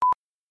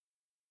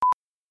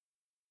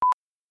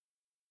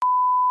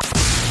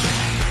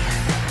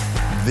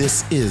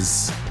This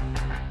is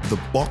the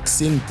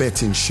Boxing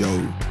Betting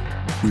Show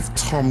with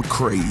Tom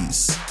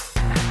Craze.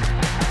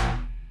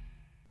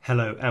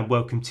 Hello and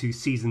welcome to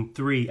Season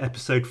 3,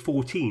 Episode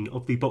 14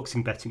 of the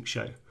Boxing Betting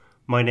Show.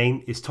 My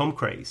name is Tom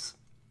Craze.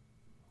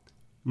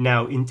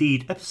 Now,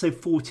 indeed, Episode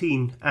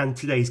 14 and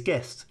today's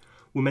guest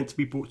were meant to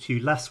be brought to you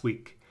last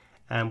week,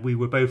 and we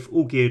were both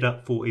all geared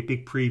up for a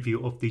big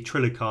preview of the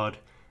Triller card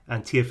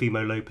and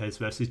Teofimo Lopez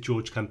versus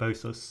George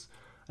Kambosos,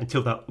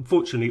 until that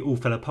unfortunately all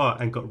fell apart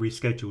and got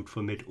rescheduled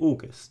for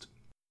mid-August.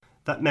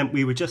 That meant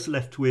we were just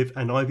left with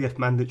an IBF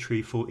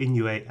mandatory for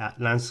Inoue at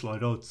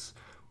landslide odds,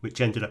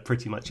 which ended up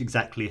pretty much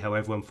exactly how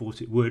everyone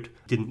thought it would.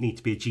 Didn't need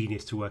to be a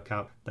genius to work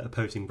out that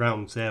opposing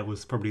rounds there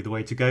was probably the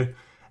way to go.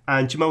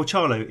 And Jamal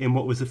Charlo in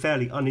what was a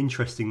fairly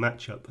uninteresting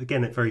matchup,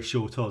 again at very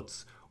short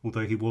odds,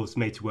 although he was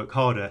made to work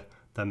harder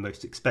than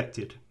most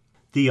expected.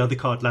 The other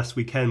card last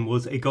weekend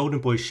was a Golden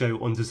Boys show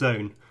on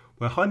DAZN,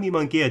 where Jaime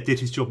Munguia did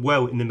his job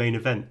well in the main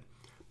event.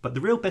 But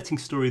the real betting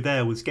story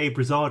there was Gabe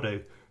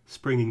Rosado,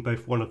 springing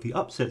both one of the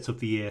upsets of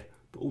the year,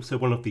 but also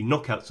one of the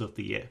knockouts of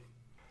the year.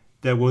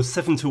 There was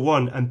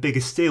 7-1 and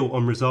bigger still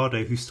on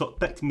Rosado, who stopped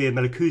Bektemir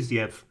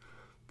Melikuziev,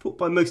 thought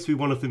by most to be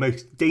one of the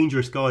most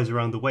dangerous guys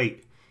around the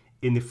weight,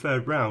 in the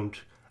third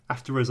round,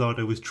 after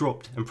Rosado was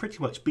dropped and pretty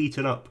much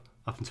beaten up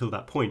until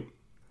that point.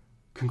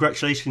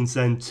 Congratulations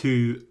then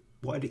to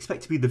what I'd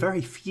expect to be the very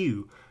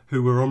few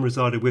who were on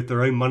Rosado with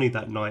their own money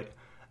that night,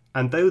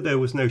 and though there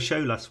was no show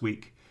last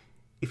week,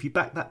 if you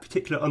back that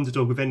particular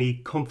underdog with any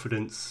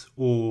confidence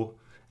or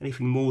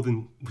anything more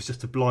than was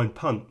just a blind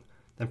punt,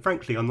 then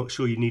frankly I'm not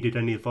sure you needed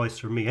any advice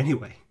from me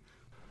anyway.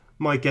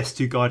 My guest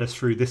to guide us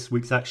through this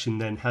week's action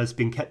then has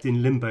been kept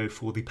in limbo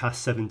for the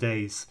past 7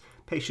 days,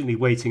 patiently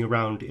waiting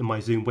around in my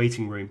Zoom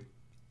waiting room.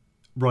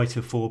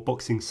 Writer for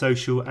Boxing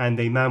Social and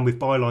a man with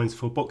bylines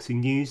for Boxing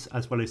News,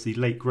 as well as the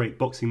late great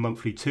Boxing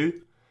Monthly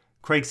too.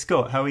 Craig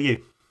Scott, how are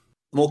you?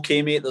 I'm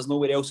okay, mate. There's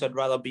nowhere else I'd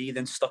rather be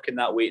than stuck in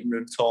that waiting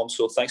room, Tom.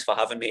 So thanks for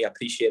having me. I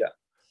appreciate it.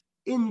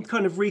 In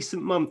kind of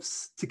recent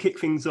months, to kick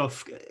things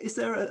off, is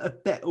there a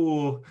bet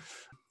or,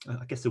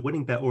 I guess, a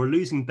winning bet or a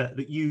losing bet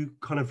that you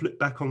kind of look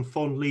back on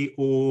fondly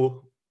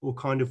or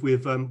kind of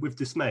with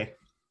dismay?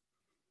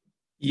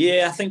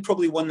 Yeah, I think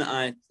probably one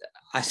that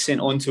I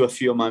sent on to a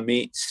few of my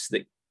mates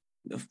that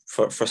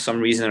for some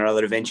reason or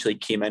other eventually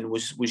came in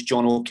was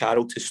John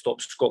O'Carroll to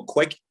stop Scott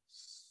Quigg.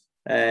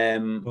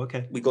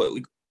 Okay. We got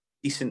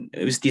decent.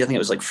 I think it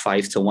was like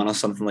 5-1 or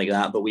something like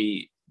that. But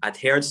I'd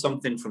heard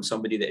something from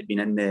somebody that had been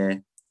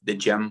in the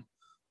gym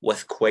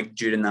with Quigg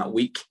during that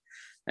week,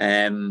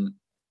 and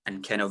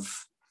kind of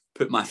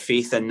put my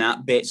faith in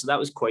that bet. So that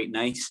was quite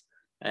nice.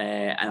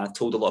 And I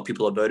told a lot of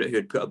people about it who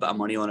had put a bit of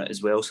money on it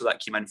as well. So that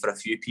came in for a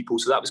few people.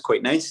 So that was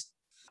quite nice.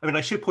 I mean,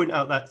 I should point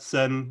out that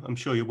I'm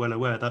sure you're well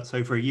aware that's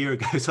over a year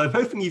ago. So I'm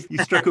hoping you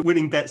struck a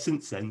winning bet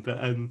since then. But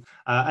and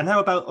how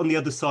about on the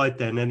other side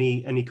then?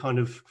 Any kind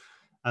of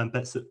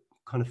bets that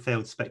kind of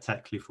failed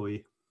spectacularly for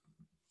you?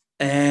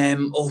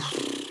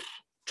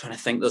 Trying to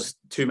think. There's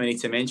too many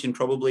to mention.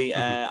 Probably.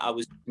 I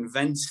was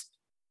convinced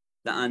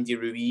that Andy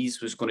Ruiz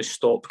was going to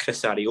stop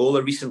Chris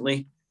Arreola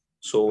recently,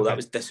 so that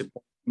was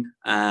disappointing.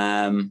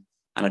 And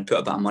I'd put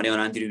a bit of money on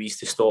Andy Ruiz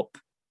to stop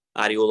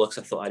Arreola because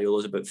I thought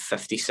Areola's about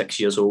 56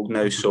 years old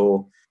now,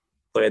 so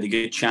I had a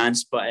good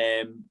chance. But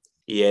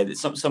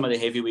some of the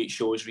heavyweight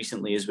shows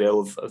recently as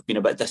well have been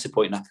a bit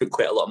disappointing. I put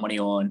quite a lot of money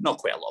on, not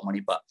quite a lot of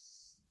money, but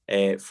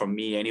for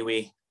me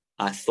anyway,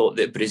 I thought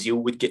that Brazil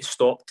would get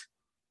stopped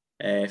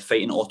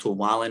fighting Otto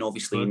Wallin.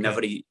 Obviously,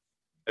 Never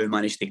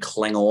managed to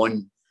cling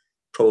on.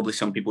 Probably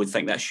some people would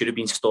think that should have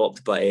been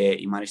stopped, but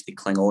he managed to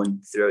cling on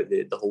throughout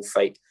the whole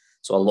fight.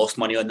 So I lost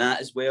money on that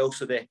as well.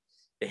 So the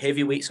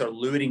heavyweights are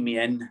luring me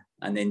in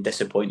and then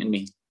disappointing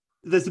me.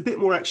 There's a bit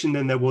more action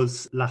than there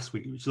was last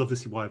week, which is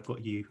obviously why I've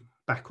got you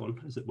back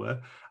on, as it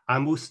were.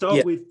 And we'll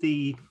start with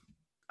the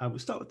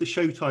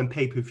Showtime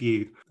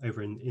pay-per-view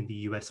over in the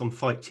US on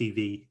Fight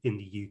TV in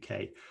the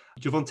UK.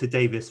 Gervonta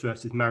Davis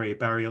versus Mario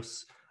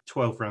Barrios,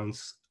 12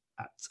 rounds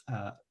at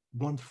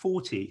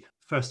 140.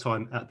 First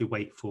time at the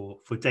weight for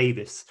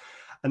Davis.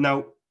 And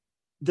now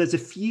there's a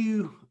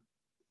few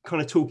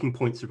kind of talking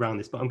points around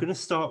this, but I'm going to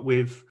start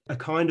with a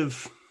kind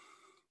of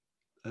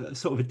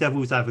sort of a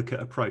devil's advocate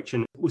approach,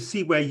 and we'll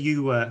see where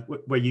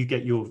you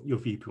get your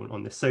viewpoint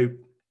on this. So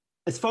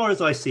as far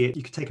as I see it,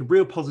 you could take a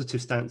real positive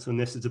stance on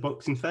this as a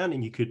boxing fan,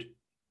 and you could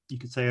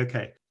say,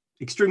 okay,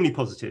 extremely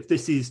positive.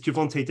 This is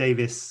Gervonta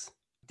Davis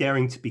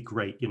daring to be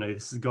great. You know,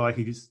 this is a guy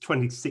who's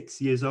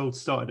 26 years old,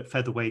 started at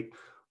featherweight,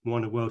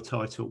 won a world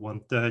title at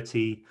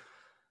 130,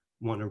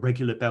 won a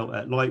regular belt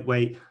at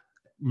lightweight,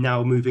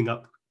 now moving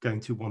up, going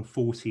to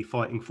 140,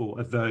 fighting for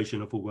a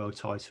version of a world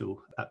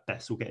title at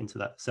best. We'll get into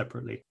that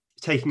separately.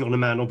 Taking on a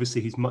man, obviously,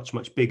 who's much,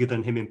 much bigger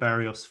than him in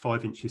Barrios,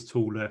 5 inches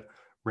taller,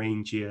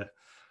 rangier.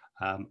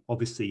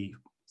 Obviously,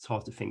 it's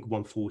hard to think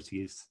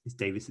 140 is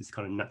Davis's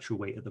kind of natural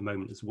weight at the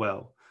moment as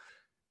well.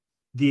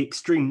 The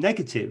extreme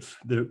negative,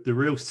 the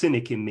real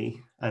cynic in me,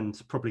 and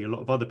probably a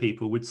lot of other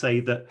people, would say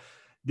that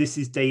this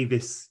is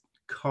Davis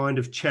kind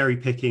of cherry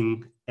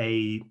picking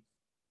a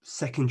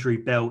secondary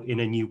belt in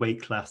a new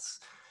weight class,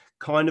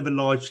 kind of a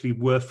largely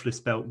worthless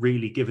belt,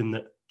 really, given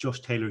that Josh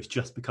Taylor has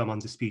just become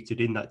undisputed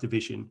in that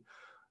division.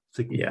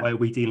 So why are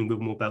we dealing with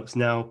more belts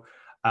now?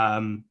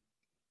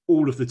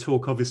 All of the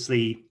talk,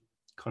 obviously,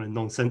 kind of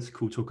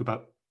nonsensical talk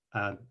about,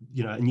 a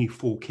new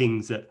four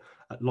kings at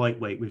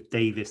lightweight with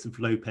Davis, with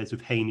Lopez,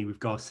 with Haney, with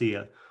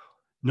Garcia.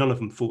 None of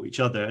them fought each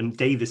other. And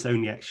Davis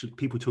only actually,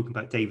 people talking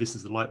about Davis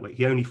as a lightweight,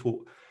 he only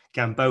fought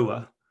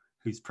Gamboa,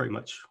 who's pretty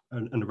much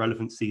an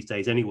irrelevance these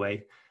days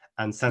anyway,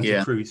 and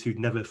Santa Cruz, who'd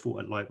never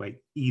fought at lightweight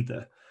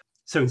either.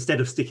 So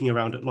instead of sticking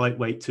around at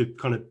lightweight to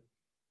kind of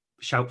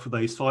shout for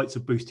those fights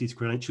or boost his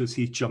credentials,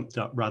 he's jumped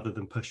up rather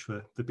than push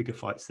for the bigger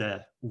fights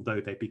there,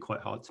 although they'd be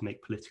quite hard to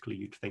make politically,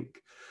 you'd think.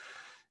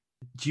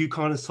 Do you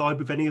kind of side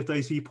with any of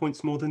those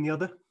viewpoints more than the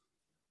other?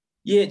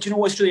 Yeah, do you know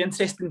what's really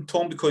interesting,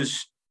 Tom?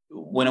 Because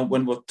when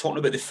we're talking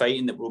about the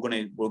fighting that we're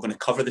going to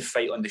cover the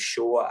fight on the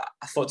show,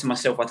 I thought to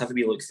myself I'd have a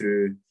wee look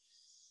through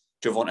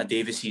Gervonta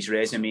Davis's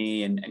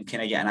resume and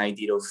kind of get an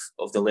idea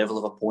of the level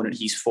of opponent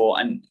he's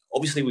fought. And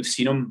obviously we've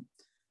seen him.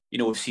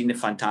 We've seen the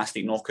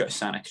fantastic knockout of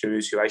Santa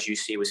Cruz, who, as you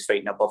say, was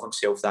fighting above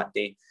himself that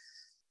day.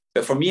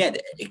 But for me,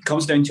 it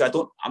comes down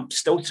to I'm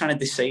still trying to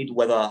decide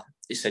whether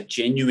it's a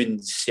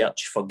genuine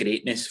search for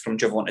greatness from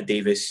Gervonta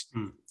Davis,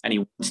 and he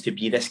wants to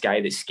be this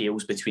guy that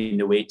scales between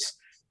the weights,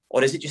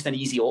 or is it just an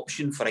easy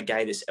option for a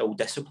guy that's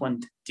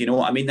ill-disciplined? Do you know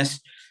what I mean?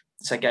 It's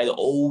a guy that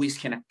always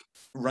kind of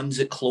runs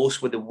it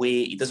close with the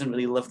weight. He doesn't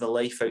really live the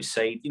life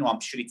outside. I'm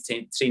sure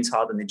he trains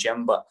hard in the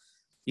gym, but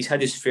he's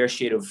had his fair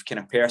share of kind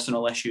of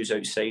personal issues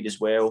outside as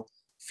well.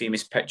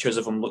 Famous pictures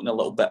of him looking a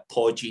little bit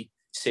podgy.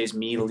 Says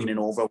me leaning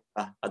over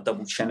with a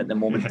double chin at the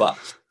moment. But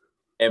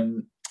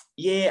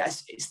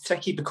it's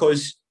tricky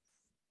because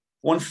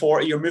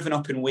 140, you're moving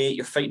up in weight,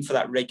 you're fighting for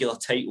that regular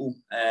title,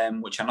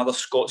 which another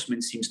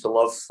Scotsman seems to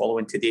love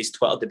following today's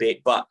Twitter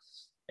debate. But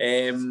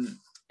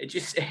it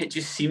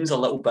just seems a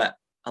little bit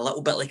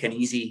like an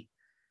easy.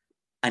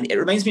 And it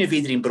reminds me of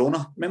Adrian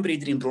Broner. Remember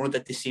Adrian Broner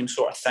did the same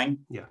sort of thing?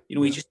 Yeah.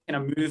 He just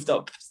kind of moved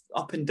up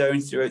and down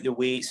throughout the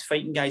weights,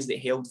 fighting guys that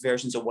held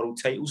versions of world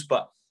titles.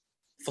 But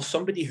for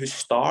somebody whose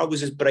star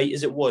was as bright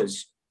as it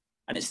was,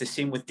 and it's the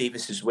same with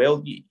Davis as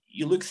well,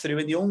 you look through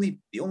and the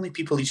only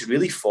people he's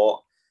really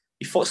fought,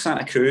 he fought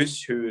Santa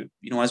Cruz, who,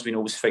 as we know,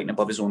 was fighting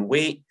above his own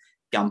weight.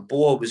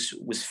 Gamboa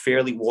was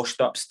fairly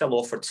washed up, still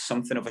offered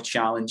something of a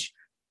challenge.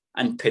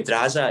 And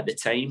Pedraza at the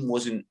time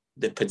wasn't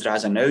the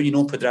Pedraza now.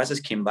 Pedraza's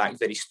came back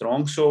very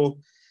strong. So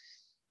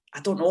I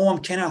don't know.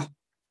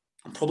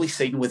 I'm probably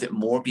siding with it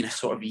more being a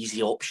sort of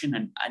easy option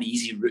and an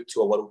easy route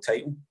to a world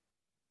title.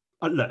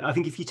 Look, I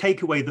think if you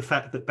take away the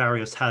fact that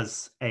Barrios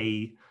has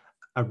a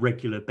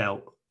regular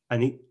belt,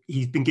 and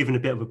he's been given a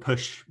bit of a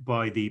push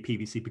by the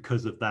PBC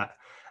because of that.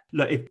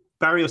 Look, if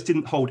Barrios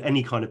didn't hold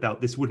any kind of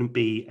belt, this wouldn't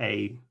be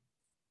a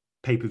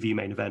pay-per-view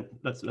main event.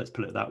 Let's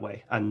put it that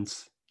way. And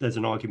there's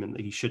an argument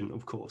that he shouldn't,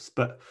 of course.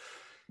 But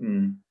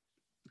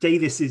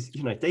Davis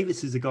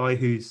is a guy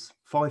who's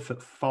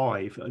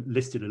 5'5",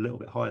 listed a little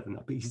bit higher than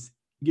that, but he's,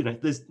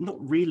 there's not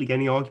really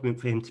any argument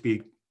for him to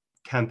be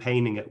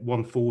campaigning at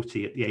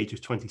 140 at the age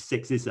of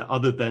 26, is there?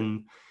 Other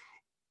than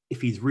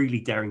if he's really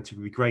daring to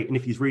be great. And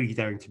if he's really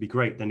daring to be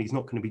great, then he's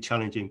not going to be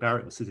challenging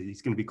Barrios, is he?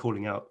 He's going to be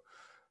calling out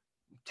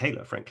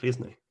Taylor, frankly,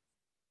 isn't he?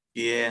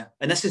 Yeah.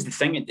 And this is the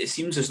thing. It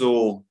seems as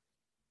though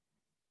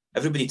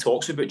everybody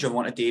talks about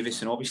Gervonta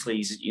Davis, and obviously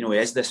he's, he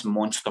is this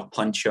monster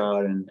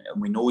puncher, and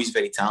we know he's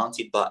very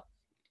talented. But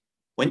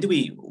when do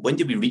we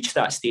reach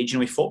that stage?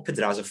 We fought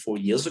Pedraza 4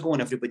 years ago,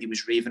 and everybody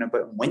was raving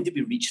about him. When did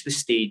we reach the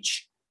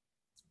stage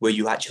where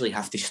you actually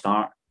have to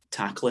start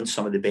tackling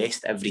some of the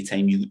best every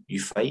time you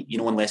fight?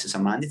 Unless it's a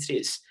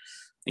mandatory.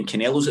 And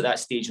Canelo's at that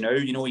stage now.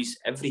 He's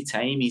every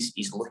time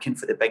he's looking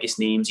for the biggest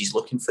names. He's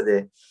looking for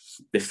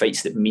the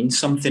fights that mean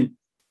something.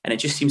 And it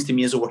just seems to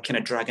me as though we're kind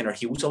of dragging our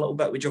heels a little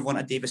bit with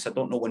Gervonta Davis. I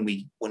don't know when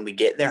we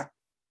get there.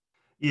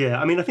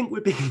 Yeah, I think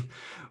we're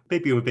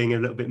being a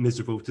little bit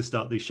miserable to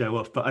start the show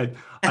off. But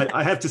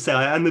I have to say,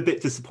 I am a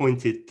bit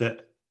disappointed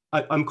that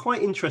I'm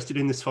quite interested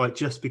in this fight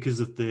just because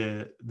of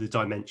the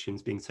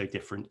dimensions being so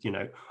different.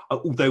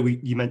 Although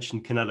you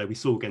mentioned Canelo, we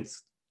saw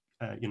against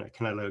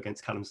Canelo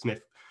against Callum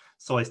Smith,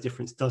 size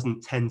difference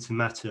doesn't tend to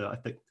matter, I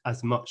think,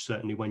 as much,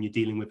 certainly when you're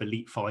dealing with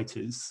elite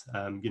fighters.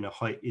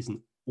 Height isn't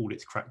all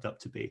it's cracked up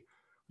to be,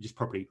 which is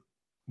probably,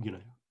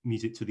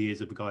 music to the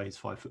ears of a guy who's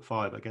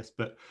 5'5", I guess.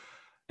 But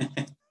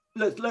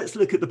let's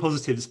look at the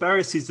positives.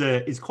 Barrios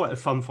is quite a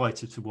fun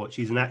fighter to watch.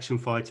 He's an action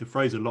fighter,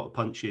 throws a lot of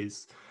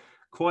punches,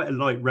 quite a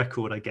light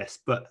record, I guess,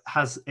 but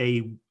has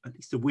at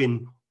least a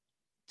win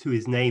to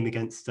his name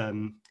against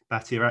Batir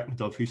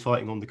Akhmedov, who's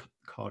fighting on the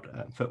card,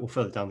 or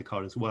further down the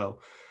card as well.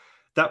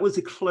 That was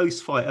a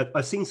close fight.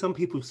 I've seen some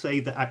people say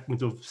that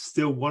Akhmedov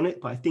still won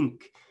it, but I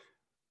think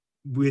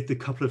with the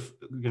couple of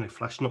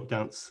flash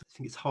knockdowns, I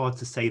think it's hard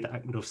to say that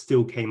Akhmedov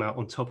still came out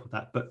on top of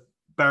that. But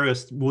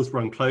Barrios was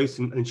run close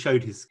and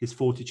showed his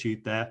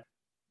fortitude there.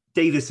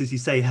 Davis, as you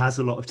say, has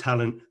a lot of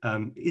talent.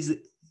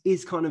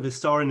 Is kind of a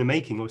star in the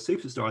making, or a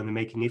superstar in the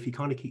making, if he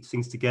kind of keeps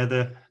things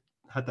together.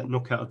 Had that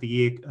knockout of the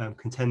year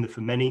contender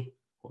for many,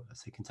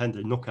 say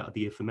contender, knockout of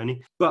the year for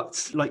many.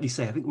 But like you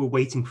say, I think we're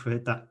waiting for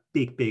that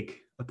big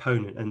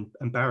opponent,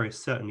 and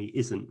Barrios certainly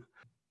isn't.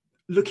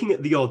 Looking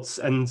at the odds,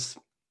 and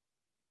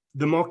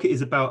the market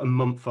is about a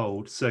month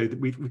old, so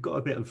we've got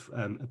a bit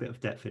of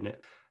depth in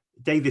it.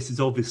 Davis is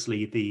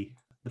obviously the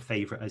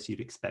favourite, as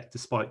you'd expect,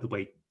 despite the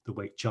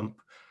weight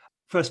jump.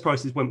 First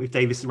prices went with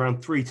Davis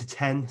around 3 to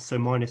 10, so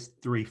minus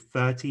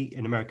 330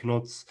 in American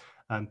odds.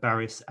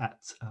 Barrios at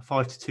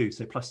 5 to 2,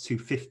 so plus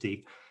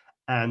 250.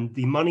 And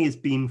the money has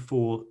been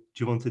for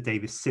Gervonta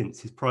Davis since.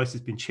 His price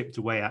has been chipped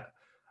away at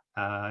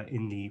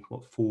in the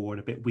 4 and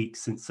a bit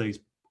weeks since those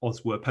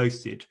odds were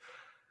posted.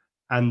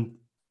 And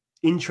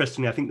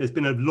interestingly, I think there's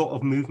been a lot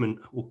of movement,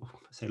 or I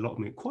say a lot of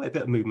movement, quite a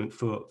bit of movement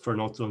for an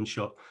odds-on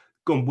shot.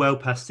 Gone well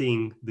past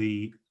seeing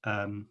the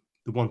 1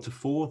 to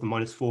 4, the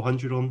minus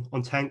 400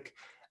 on Tank,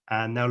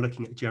 and now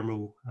looking at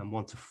general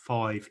 1 to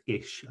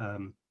 5-ish.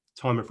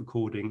 Time of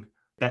recording,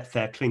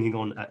 Betfair clinging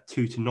on at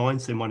 2 to 9,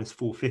 so minus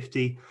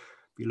 450.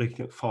 You're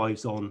looking at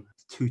 5s on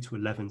 2 to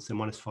 11, so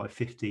minus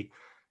 550.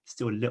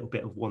 Still a little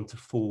bit of 1 to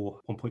 4,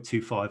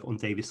 1.25 on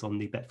Davis on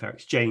the Betfair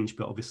exchange,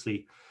 but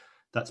obviously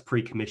that's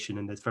pre-commission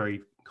and there's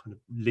very kind of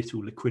little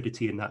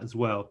liquidity in that as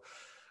well.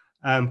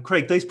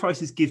 Craig, those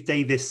prices give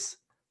Davis,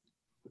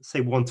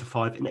 say 1 to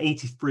 5, an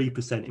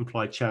 83%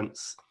 implied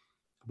chance.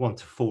 1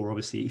 to 4,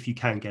 obviously, if you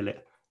can get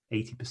it,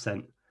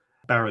 80%.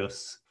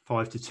 Barrios,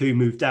 5 to 2,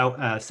 moved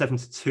out, 7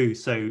 to 2,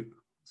 so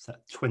it's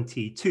that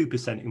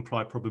 22%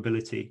 implied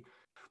probability.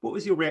 What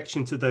was your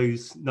reaction to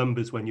those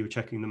numbers when you were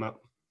checking them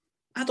out?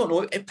 I don't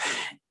know. It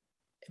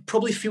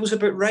probably feels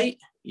about right.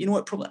 You know,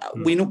 it probably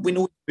we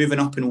know moving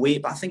up in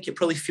weight, but I think it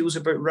probably feels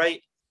about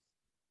right.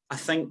 I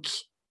think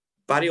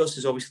Barrios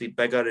is obviously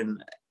bigger,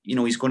 and you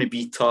know he's going to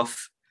be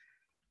tough.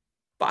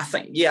 But I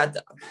think,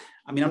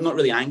 I mean, I'm not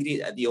really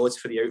angry at the odds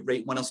for the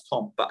outright winners,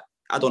 Tom. But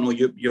I don't know.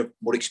 You're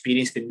more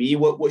experienced than me.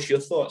 What's your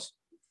thoughts?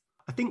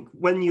 I think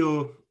when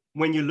you're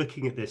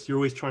looking at this, you're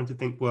always trying to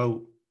think,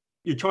 well,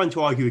 you're trying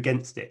to argue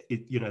against it,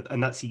 you know,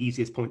 and that's the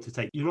easiest point to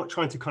take. You're not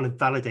trying to kind of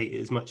validate it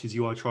as much as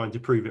you are trying to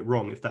prove it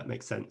wrong, if that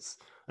makes sense.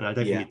 And I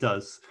don't think it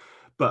does.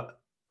 But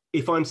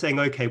if I'm saying,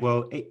 okay,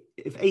 well,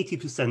 if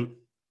 80%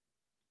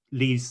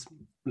 leaves,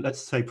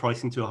 let's say,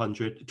 pricing to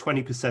 100,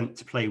 20%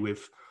 to play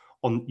with,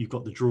 you've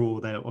got the draw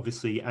there,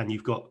 obviously, and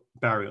you've got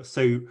Barrios.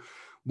 So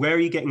where are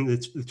you getting the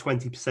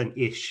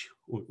 20%-ish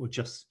or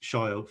just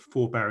shy of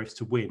for Barrios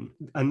to win?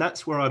 And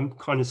that's where I'm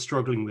kind of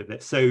struggling with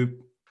it. So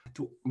I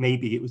thought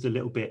maybe it was a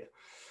little bit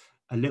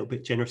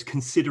generous,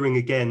 considering,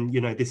 again,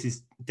 you know, this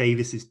is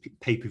Davis's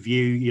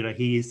pay-per-view. You know,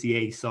 he is the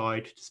A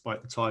side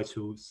despite the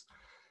titles.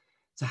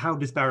 So how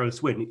does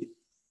Barrios win?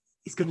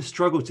 He's going to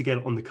struggle to get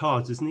it on the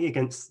cards, isn't he,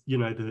 against, you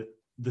know,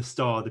 the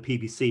star, the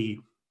PBC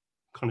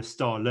kind of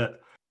starlet.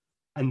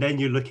 And then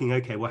you're looking,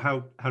 okay, well,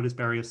 how does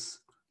Barrios,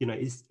 you know,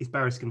 is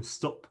Barrios going to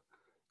stop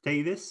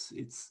Davis?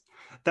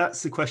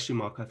 That's the question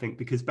mark, I think,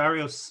 because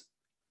Barrios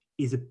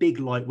is a big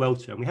light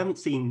welter, and we haven't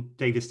seen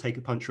Davis take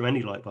a punch from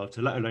any light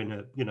welter, let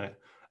alone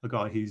a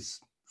guy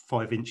who's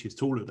 5 inches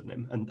taller than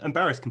him, and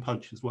Barrios can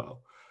punch as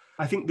well.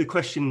 I think the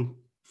question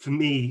for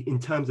me in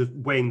terms of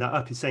weighing that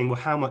up is saying, well,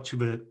 how much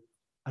of an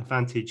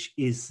advantage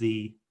is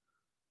the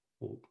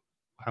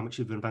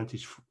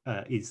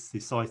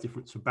size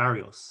difference for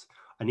Barrios?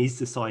 And is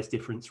the size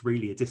difference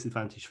really a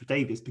disadvantage for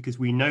Davis? Because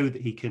we know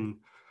that he can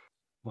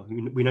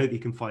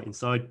fight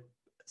inside.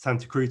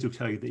 Santa Cruz will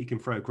tell you that he can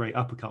throw a great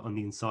uppercut on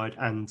the inside,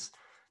 and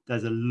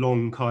there's a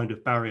long kind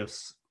of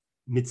Barrios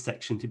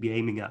midsection to be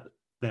aiming at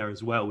there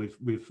as well with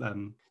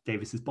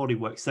Davis's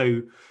bodywork.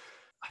 So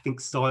I think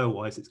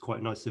style-wise, it's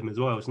quite nice of him as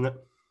well, isn't it?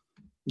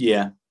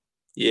 Yeah,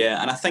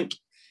 and I think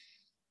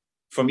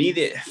for me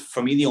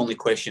the only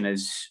question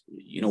is,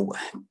 you know,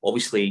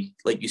 obviously,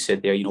 like you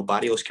said there, you know,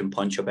 Barrios can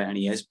punch a bit and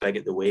he is big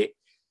at the weight.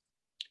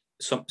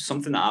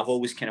 Something that I've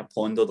always kind of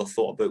pondered or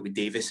thought about with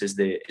Davis is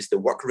the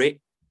work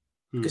rate,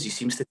 because he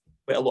seems to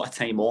take quite a lot of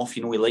time off.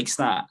 You know, he likes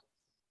that.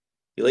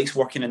 He likes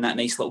working in that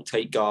nice little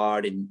tight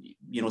guard and,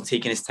 you know,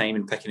 taking his time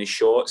and picking his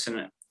shots.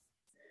 And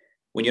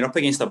when you're up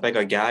against a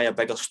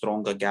bigger,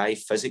 stronger guy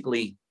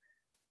physically,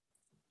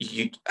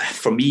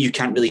 for me, you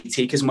can't really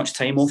take as much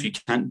time off. You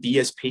can't be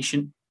as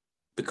patient,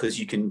 because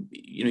you can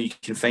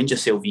find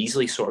yourself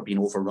easily sort of being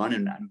overrun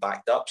and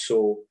backed up.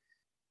 So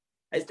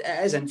it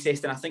is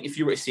interesting. I think if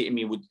you were to say to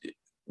me,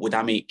 would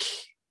I make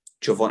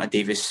Gervonta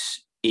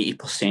Davis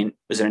 80%?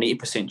 Was there an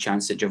 80%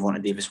 chance that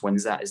Gervonta Davis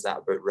wins that? Is that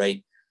about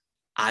right?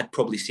 I'd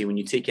probably say, when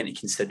you take into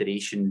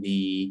consideration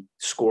the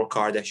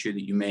scorecard issue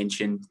that you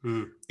mentioned,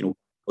 you know,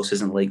 else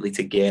isn't likely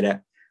to get it.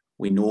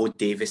 We know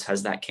Davis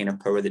has that kind of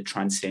power that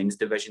transcends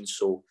division.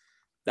 So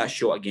that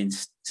shot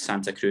against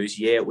Santa Cruz,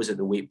 it was at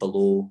the weight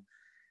below,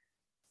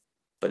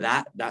 but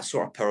that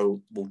sort of power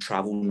will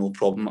travel no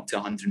problem up to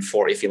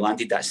 140. If he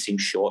landed that same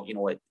shot, you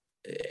know, it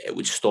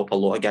would stop a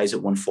lot of guys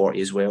at 140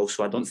 as well.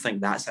 So I don't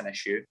think that's an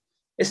issue.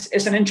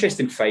 It's an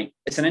interesting fight.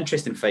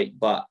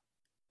 But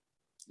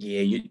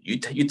yeah,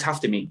 you'd have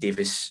to make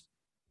Davis.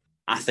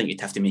 I think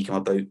you'd have to make him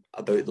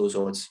about those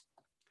odds.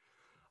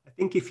 I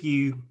think if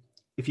you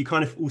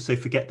kind of also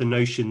forget the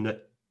notion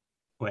that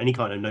or any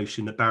kind of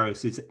notion that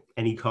Barrios is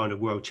any kind of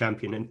world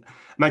champion. And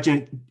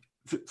imagine,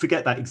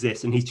 forget that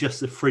exists, and he's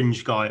just a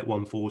fringe guy at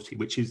 140,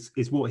 which is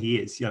what he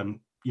is.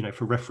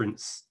 For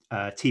reference,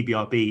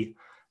 TBRB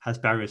has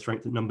Barrios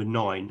ranked at number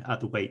 9 at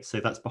the weight, so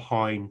that's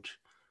behind,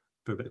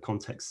 for a bit of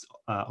context,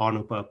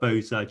 Arnold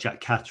Barboza,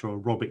 Jack Catterall,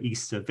 Robert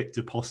Easter,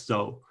 Victor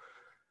Postol.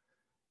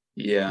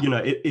 Yeah.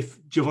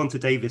 If Gervonta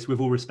Davis, with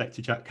all respect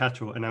to Jack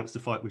Catterall, announced a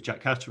fight with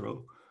Jack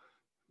Catterall,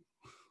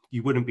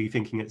 you wouldn't be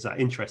thinking it's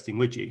that interesting,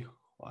 would you?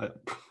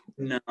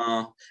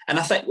 No. And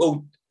I think,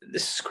 well,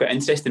 this is quite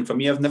interesting for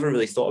me. I've never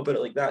really thought about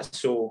it like that.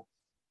 So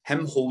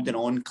him holding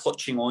on,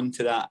 clutching on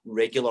to that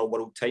regular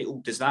world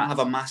title, does that have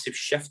a massive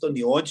shift on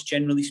the odds,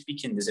 generally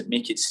speaking? Does it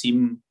make it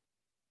seem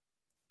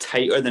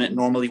tighter than it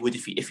normally would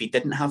if he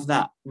didn't have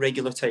that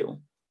regular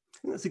title?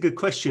 That's a good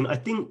question. I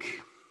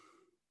think,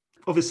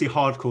 obviously,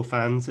 hardcore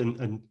fans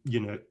and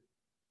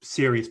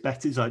serious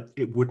bettors,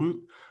 it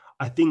wouldn't.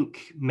 I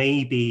think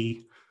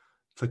maybe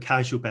for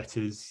casual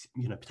bettors,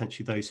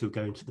 potentially those who are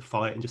going to the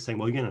fight and just saying,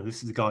 well,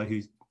 this is a guy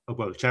who's a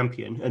world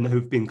champion, and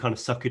who've been kind of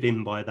suckered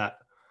in by that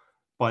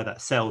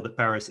sell that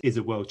Barrios is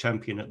a world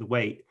champion at the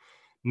weight,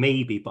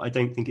 maybe. But I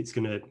don't think it's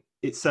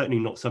certainly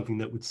not something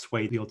that would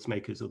sway the odds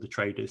makers or the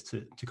traders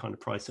to kind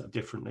of price it up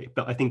differently.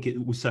 But I think it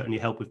will certainly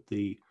help with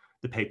the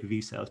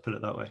pay-per-view sales, put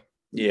it that way.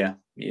 Yeah,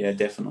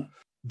 definitely.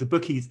 The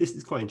bookies, this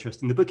is quite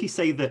interesting. The bookies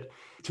say that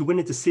to win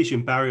a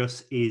decision,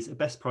 Barrios is a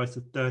best price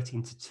of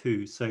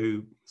 13-2,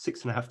 so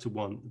 6.5 to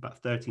 1,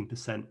 about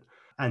 13%.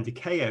 And a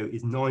KO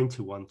is 9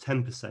 to 1,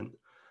 10%.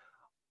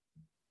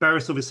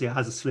 Barrios obviously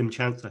has a slim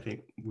chance, I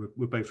think.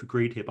 We're both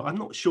agreed here, but I'm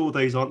not sure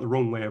those aren't the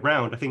wrong way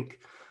around. I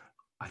think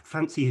I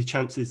fancy his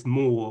chances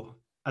more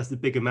as the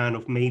bigger man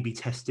of maybe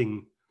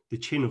testing the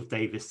chin of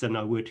Davis than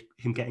I would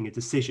him getting a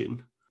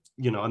decision.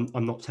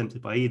 I'm not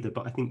tempted by either,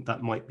 but I think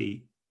that might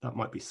be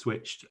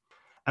switched.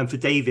 And for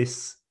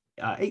Davis,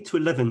 8 to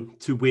 11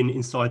 to win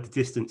inside the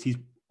distance. He's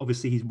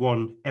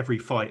won every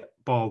fight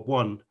bar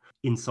one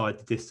inside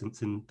the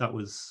distance, and that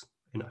was,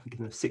 I think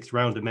in the 6th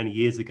rounder many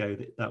years ago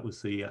that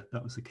was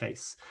the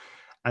case.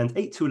 And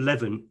 8 to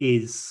 11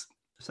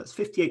 so that's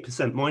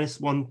 58%,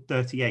 minus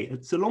 138.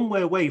 It's a long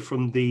way away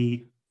from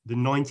the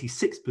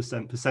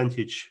 96%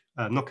 percentage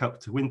knockout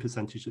to win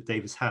percentage that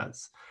Davis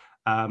has.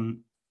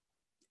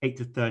 8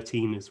 to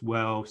 13 as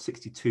well,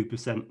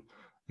 62%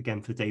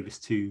 again for Davis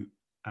to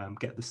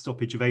get the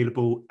stoppage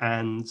available,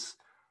 and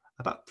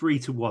about 3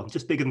 to 1,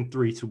 just bigger than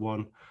 3 to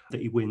 1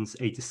 that he wins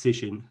a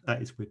decision.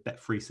 That is with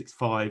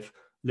Bet365, a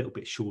little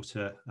bit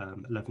shorter,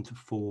 11 to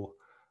 4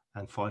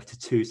 and 5 to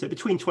 2. So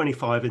between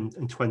 25 and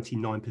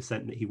 29%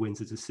 that he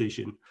wins a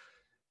decision.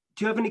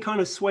 Do you have any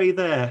kind of sway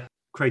there,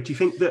 Craig? Do you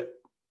think that,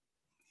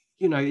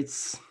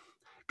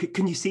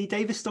 can you see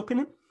Davis stopping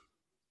him?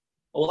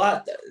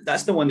 Well,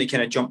 that's the one that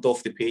kind of jumped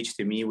off the page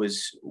to me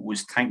was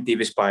Tank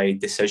Davis by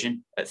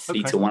decision at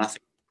 3 to 1, I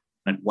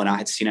think, when I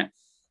had seen it.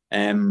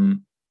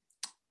 And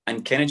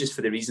kind of just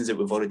for the reasons that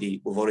we've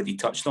already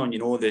touched on,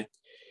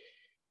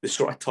 the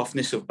sort of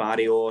toughness of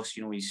Barrios,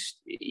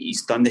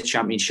 he's done the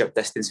championship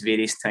distance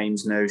various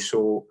times now.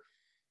 So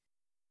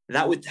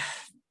that would,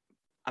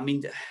 I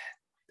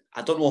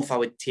don't know if I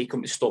would take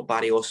him to stop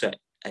Barrios at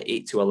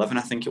 8 to 11,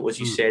 I think it was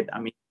you said.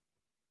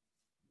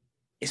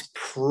 It's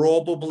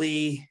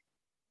probably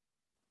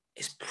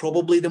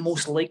the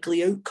most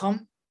likely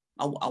outcome,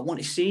 I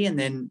want to say. And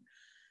then,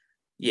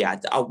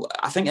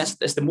 I think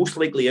it's the most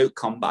likely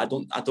outcome, but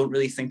I don't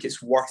really think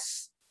it's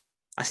worth.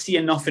 I see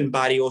enough in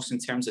Barrios in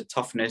terms of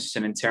toughness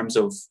and in terms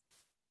of,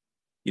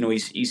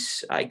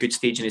 he's at a good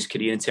stage in his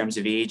career in terms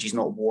of age. He's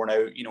not worn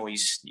out.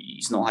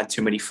 He's not had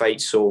too many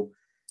fights, so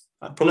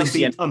I'd probably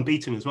see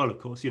unbeaten as well. Of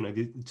course,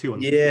 the two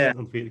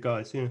undefeated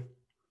guys. Yeah.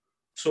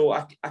 So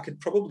I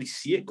could probably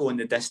see it go in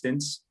the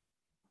distance,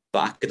 but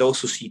I could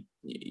also see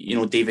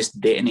Davis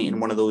detonating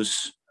one of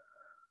those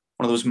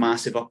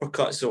massive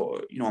uppercuts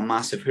or a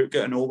massive hook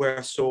out of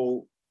nowhere.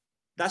 So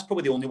that's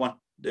probably the only one.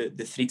 The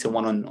 3 to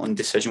 1 on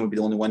decision would be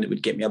the only one that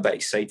would get me a bit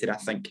excited, I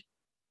think.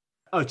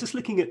 I was just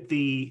looking at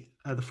the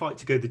fight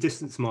to go the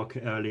distance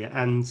market earlier,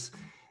 and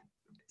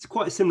it's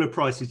quite a similar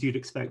price as you'd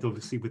expect,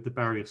 obviously, with the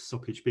Barrios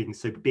stoppage being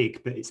so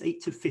big, but it's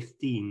 8 to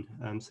 15,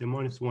 so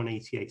minus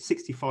 188,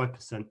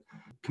 65%.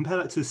 Compare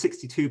that to the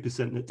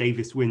 62% that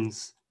Davis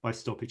wins by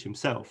stoppage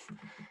himself.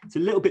 It's a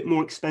little bit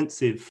more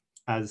expensive,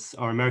 as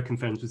our American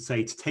fans would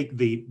say, to take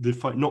the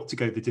fight not to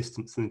go the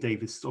distance than the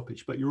Davis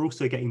stoppage, but you're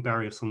also getting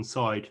Barrios on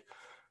side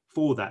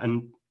for that.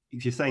 And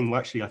if you're saying, well,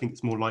 actually, I think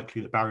it's more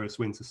likely that Barrios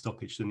wins a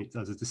stoppage than it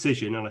does a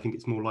decision, and I think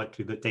it's more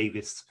likely that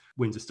Davis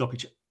wins a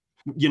stoppage.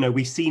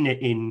 We've seen it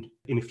in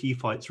a few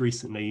fights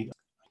recently.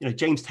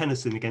 James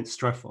Tennyson against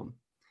Straffon.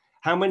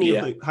 How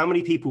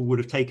many people would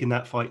have taken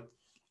that fight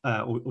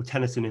or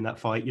Tennyson in that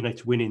fight,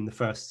 to win in the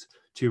first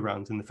 2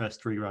 rounds, in the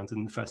first 3 rounds,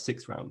 in the first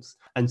 6 rounds?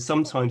 And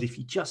sometimes if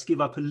you just give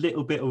up a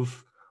little bit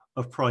of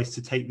price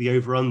to take the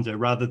over-under,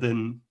 rather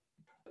than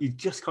you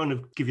just kind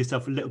of give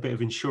yourself a little bit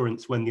of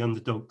insurance when the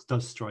underdog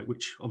does strike,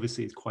 which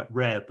obviously is quite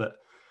rare, but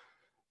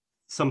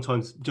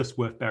sometimes just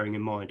worth bearing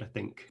in mind, I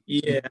think.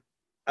 Yeah.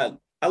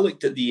 I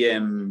looked at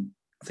the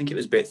I think it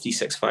was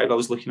Bet365 I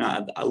was looking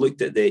at. I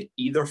looked at the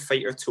either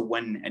fighter to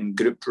win in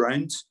grouped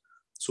rounds.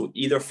 So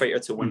either fighter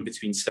to win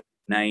between 7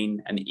 and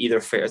 9 and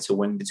either fighter to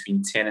win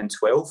between 10 and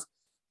 12.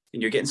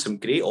 And you're getting some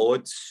great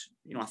odds.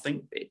 I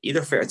think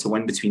either fighter to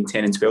win between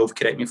 10 and 12,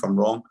 correct me if I'm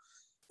wrong,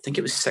 I think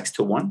it was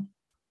 6-1.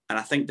 And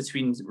I think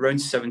between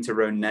round 7 to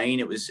round 9,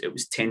 it was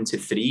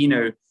 10-3.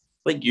 Now,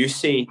 like you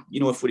say,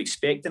 if we're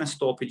expecting a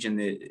stoppage and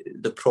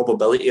the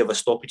probability of a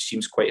stoppage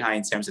seems quite high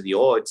in terms of the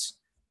odds,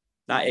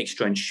 that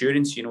extra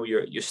insurance,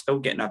 you're still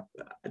getting a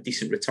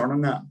decent return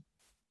on that.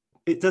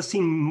 It does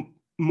seem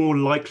more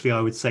likely, I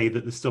would say,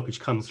 that the stoppage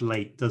comes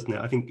late, doesn't it?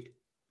 I think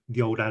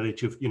the old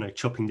adage of,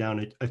 chopping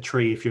down a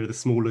tree if you're the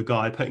smaller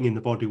guy, putting in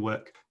the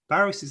bodywork.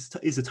 Barrios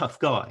is a tough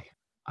guy.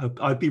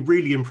 I'd be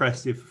really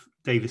impressed if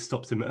Davis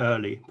stops him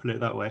early, put it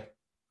that way.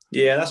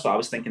 Yeah, that's what I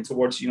was thinking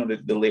towards,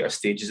 the later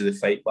stages of the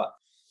fight. But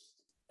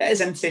it is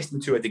interesting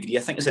to a degree.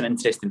 I think it's an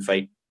interesting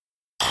fight.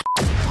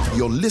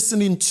 You're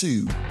listening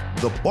to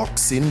The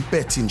Boxing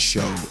Betting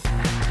Show.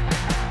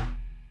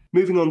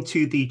 Moving on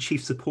to the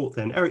chief support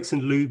then,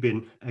 Erickson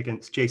Lubin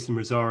against Jason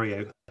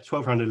Rosario,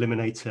 12-round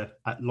eliminator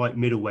at light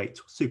middleweight,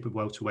 or super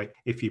welterweight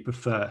if you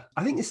prefer.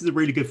 I think this is a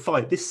really good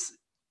fight. This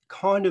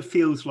kind of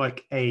feels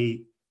like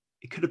it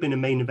could have been a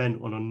main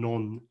event on a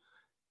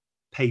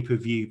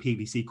non-pay-per-view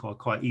PBC card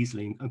quite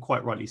easily, and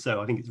quite rightly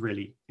so. I think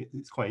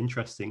it's quite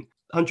interesting.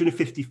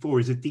 154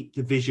 is a deep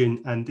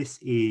division, and this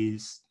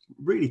is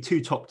really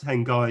two top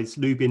 10 guys.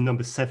 Lubin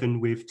number 7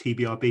 with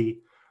TBRB,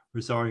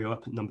 Rosario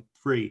up at number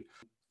 3.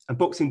 And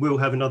boxing will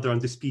have another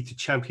undisputed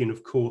champion,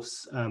 of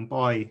course,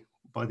 by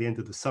the end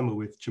of the summer,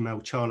 with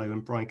Jamel Charlo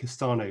and Brian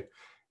Castano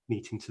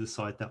meeting to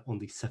decide that on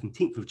the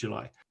 17th of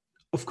July.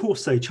 Of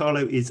course, though,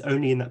 Charlo is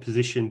only in that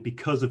position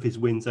because of his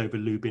wins over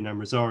Lubin and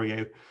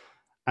Rosario.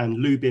 And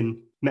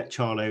Lubin met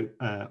Charlo,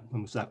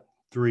 when was that,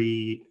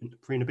 three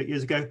and a bit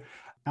years ago,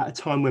 at a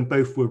time when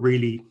both were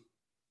really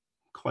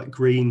quite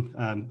green,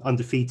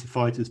 undefeated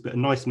fighters, but a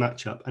nice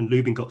matchup. And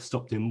Lubin got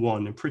stopped in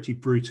 1, and pretty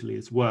brutally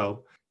as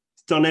well.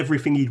 He's done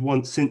everything he'd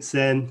want since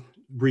then,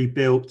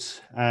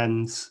 rebuilt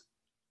and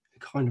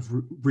kind of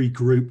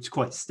regrouped,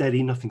 quite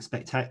steady, nothing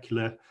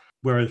spectacular.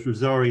 Whereas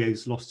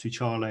Rosario's loss to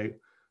Charlo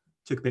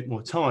took a bit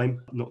more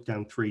time, knocked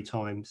down 3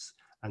 times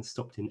and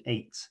stopped in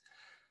 8.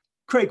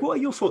 Craig, what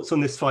are your thoughts on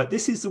this fight?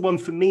 This is the one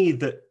for me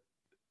that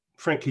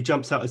frankly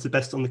jumps out as the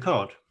best on the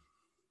card.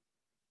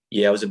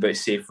 Yeah, I was about to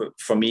say,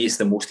 for me, it's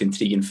the most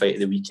intriguing fight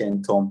of the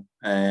weekend, Tom.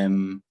 I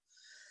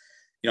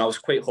was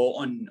quite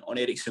hot on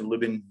Erickson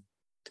Lubin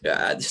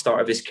at the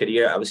start of his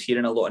career. I was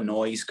hearing a lot of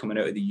noise coming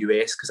out of the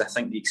US because I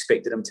think they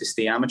expected him to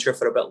stay amateur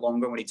for a bit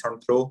longer when he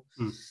turned pro.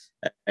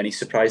 And he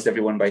surprised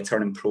everyone by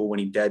turning pro when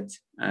he did.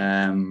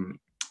 And,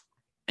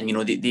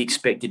 they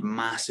expected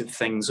massive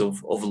things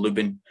of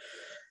Lubin.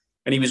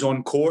 And he was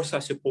on course, I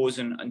suppose,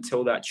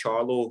 until that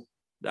Charlo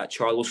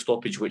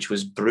stoppage, which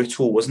was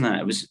brutal, wasn't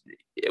it?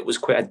 It was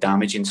quite a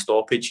damaging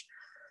stoppage.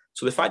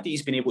 So the fact that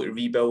he's been able to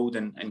rebuild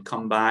and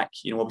come back,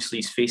 obviously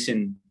he's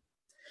facing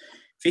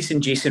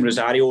Jason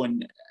Rosario.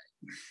 And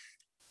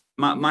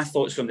my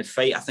thoughts on the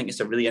fight, I think it's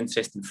a really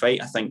interesting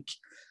fight. I think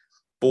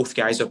both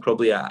guys are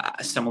probably at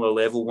a similar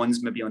level.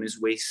 One's maybe on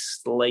his way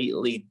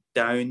slightly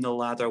down the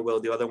ladder while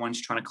the other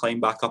one's trying to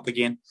climb back up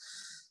again.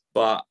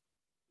 But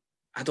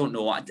I don't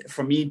know.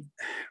 For me,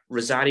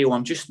 Rosario,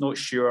 I'm just not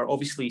sure.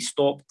 Obviously, he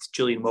stopped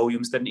Julian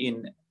Williams, didn't he?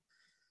 And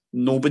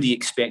nobody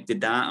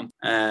expected that.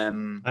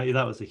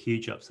 That was a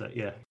huge upset,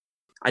 yeah.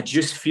 I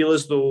just feel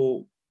as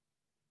though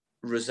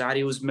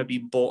Rosario's maybe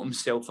bought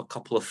himself a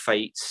couple of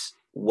fights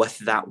with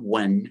that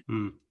win.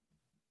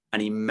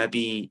 And he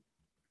maybe,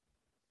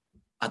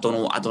 I don't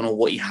know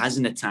what he has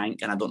in the tank,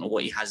 and I don't know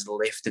what he has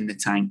left in the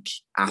tank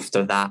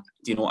after that.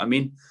 Do you know what I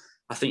mean?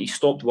 I think he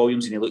stopped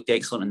Williams and he looked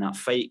excellent in that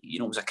fight.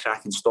 It was a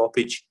cracking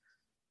stoppage.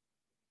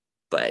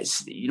 But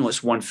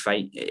it's one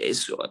fight.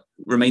 It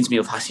reminds me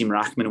of Hasim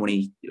Rahman when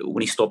he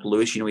stopped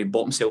Lewis. He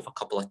bought himself a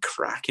couple of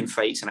cracking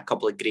fights and a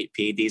couple of great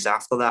paydays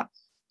after that.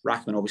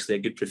 Rahman, obviously a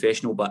good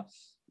professional, but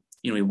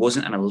he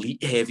wasn't an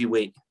elite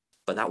heavyweight.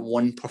 But that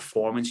one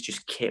performance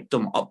just kept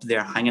him up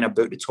there, hanging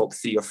about the top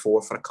 3 or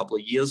 4 for a couple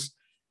of years.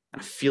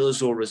 And I feel as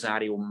though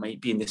Rosario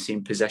might be in the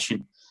same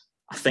position.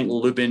 I think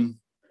Lubin's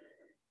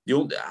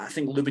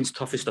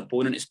toughest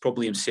opponent is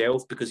probably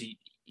himself, because he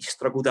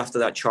struggled after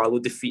that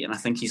Charlo defeat, and I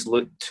think he's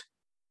looked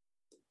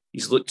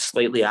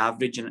slightly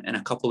average in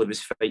a couple of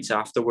his fights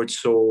afterwards.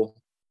 So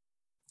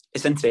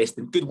it's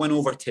interesting. Good win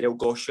over Terrell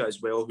Gosha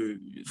as well, who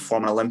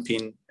former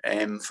Olympian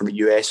from the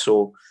US.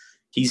 So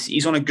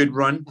he's on a good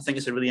run. I think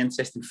it's a really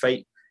interesting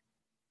fight.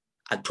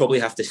 I'd probably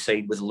have to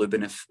side with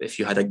Lubin if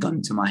you had a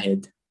gun to my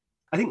head.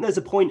 I think there's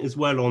a point as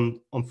well on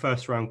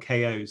first round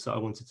KOs that I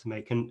wanted to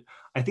make. And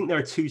I think there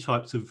are two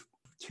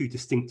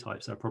distinct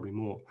types, there are probably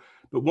more.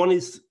 But one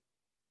is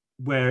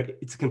where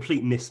it's a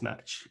complete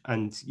mismatch.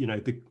 And,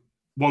 the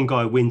one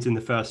guy wins in the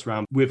first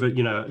round with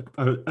an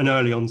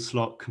early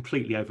onslaught,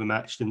 completely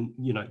overmatched, and,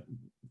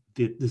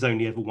 there's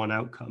only ever one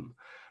outcome.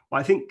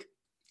 But I think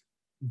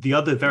the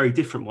other very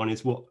different one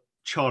is what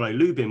Charlo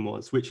Lubin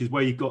was, which is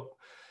where you've got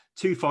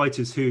two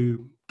fighters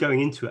who going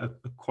into it are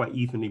quite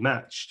evenly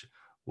matched,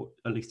 or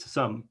at least to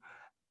some.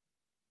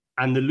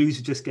 And the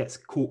loser just gets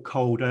caught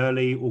cold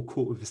early or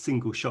caught with a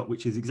single shot,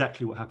 which is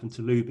exactly what happened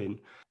to Lubin.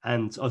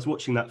 And I was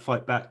watching that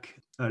fight back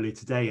earlier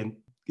today, and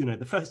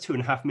the first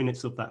 2.5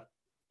 minutes of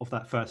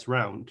that first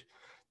round,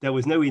 there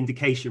was no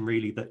indication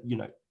really that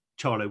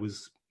Charlo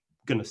was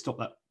going to stop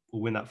that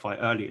or win that fight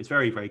early. It's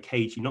very, very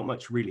cagey. Not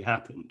much really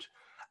happened,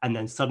 and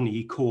then suddenly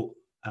he caught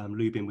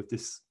Lubin with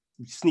this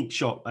sneak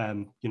shot,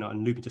 and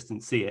Lubin just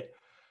didn't see it.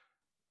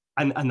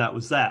 And that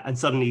was that. And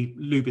suddenly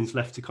Lubin's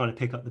left to kind of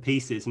pick up the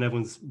pieces, and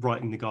everyone's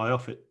writing the guy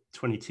off at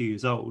 22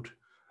 years old.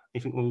 You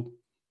think, well,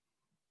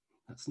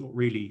 that's not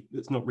really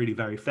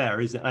very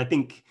fair, is it? I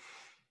think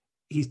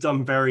he's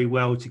done very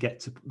well to get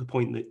to the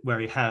point where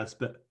he has,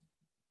 but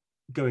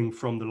going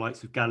from the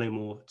likes of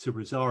Gallimore to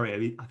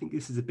Rosario, I think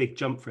this is a big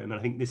jump for him. And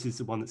I think this is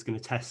the one that's going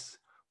to test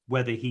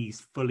whether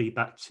he's fully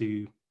back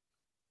to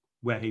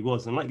where he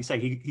was. And like you say,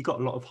 he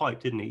got a lot of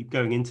hype, didn't he?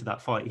 Going into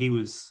that fight, he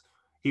was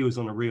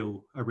on a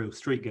real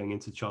streak going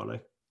into Charlo.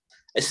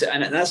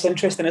 And that's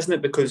interesting, isn't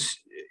it? Because,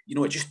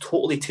 it just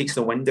totally takes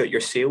the wind out your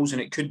sails,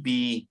 and it could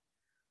be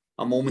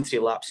a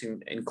momentary lapse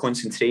in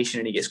concentration,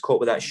 and he gets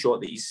caught with that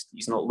shot that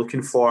he's not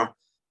looking for.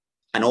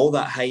 And all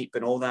that hype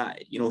and all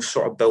that,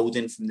 sort of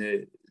building from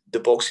the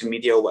boxing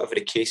media or whatever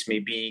the case may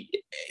be,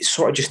 it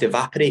sort of just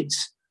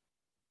evaporates.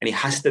 And he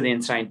has to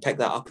then try and pick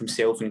that up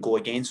himself and go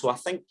again. So I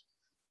think,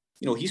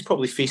 he's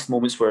probably faced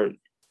moments where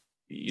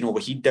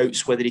he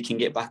doubts whether he can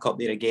get back up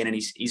there again, and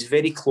he's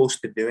very close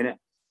to doing it.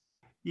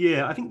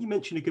 Yeah, I think you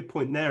mentioned a good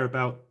point there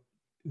about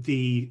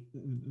the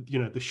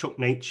shock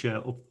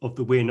nature of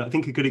the win. I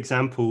think a good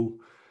example,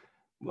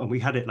 well, we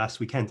had it last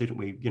weekend, didn't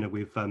we?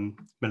 With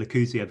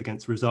Melikuziev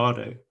against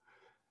Rosado.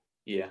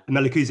 Yeah, and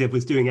Melikuziev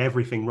was doing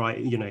everything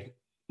right.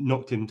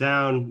 Knocked him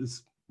down,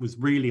 was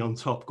really on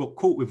top, got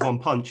caught with one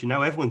punch, and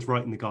now everyone's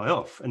writing the guy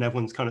off, and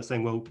everyone's kind of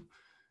saying, well,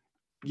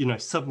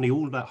 suddenly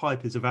all of that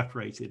hype has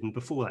evaporated. And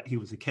before that, he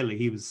was a killer.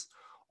 He was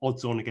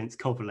odds on against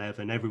Kovalev,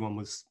 and everyone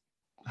was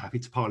happy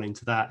to pile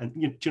into that. And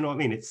do you know what I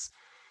mean? It's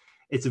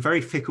a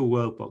very fickle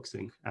world,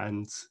 boxing.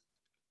 And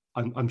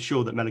I'm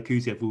sure that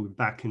Melikuziev will be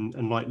back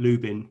and like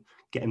Lubin,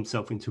 get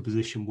himself into a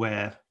position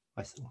where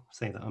I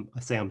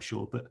say I'm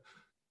sure, but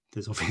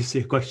there's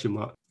obviously a question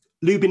mark.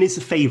 Lubin is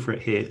a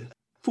favourite here.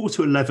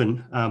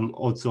 4-11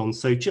 odds on,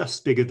 so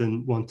just bigger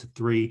than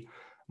 1-3,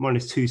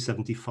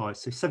 -275,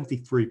 so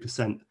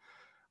 73%.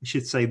 I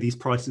should say these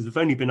prices have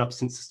only been up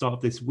since the start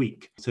of this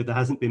week, so there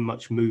hasn't been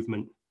much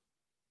movement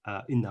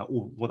in that.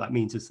 Or what that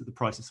means is that the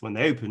prices, when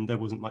they opened, there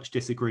wasn't much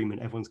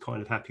disagreement. Everyone's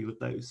kind of happy with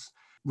those.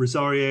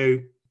 Rosario,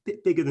 a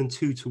bit bigger than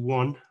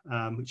 2-1,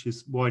 which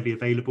is widely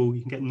available.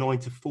 You can get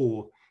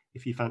 9-4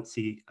 if you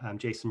fancy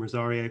Jason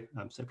Rosario,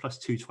 so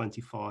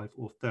 +225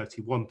 or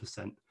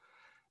 31%.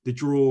 The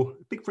draw, a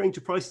big range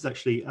of prices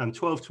actually,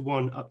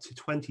 12-1 up to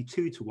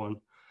 22-1.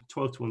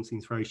 12-1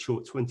 seems very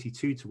short,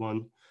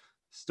 22-1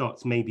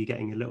 starts maybe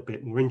getting a little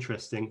bit more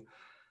interesting.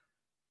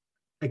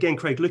 Again,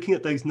 Craig, looking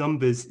at those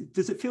numbers,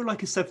 does it feel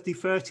like a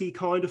 70-30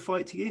 kind of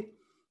fight to you?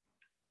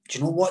 Do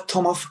you know what,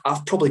 Tom?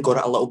 I've probably got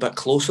it a little bit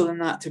closer than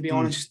that, to be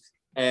honest.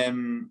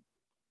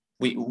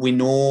 We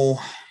know,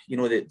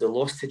 that the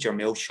loss to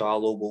Jermell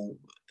Charlo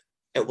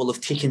will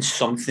have taken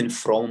something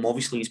from him.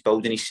 Obviously, he's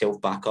building himself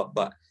back up,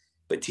 but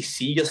to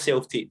see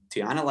yourself,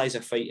 to analyse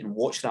a fight and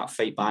watch that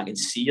fight back and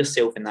see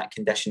yourself in that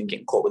condition and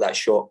getting caught with that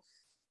shot,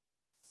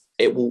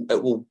 it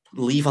will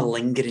leave a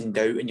lingering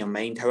doubt in your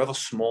mind, however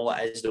small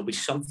it is. There'll be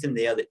something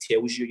there that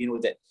tells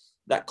you,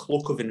 that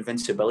cloak of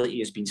invincibility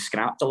has been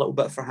scrapped a little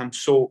bit for him.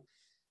 So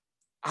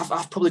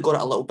I've probably got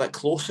it a little bit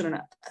closer. And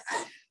I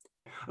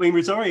mean,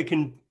 Rosario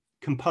can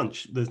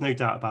punch. There's no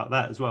doubt about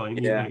that as well. And,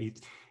 yeah. I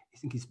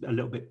think he's a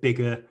little bit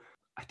bigger.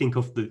 I think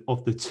of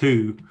the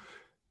two,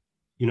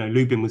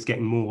 Lubin was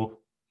getting more.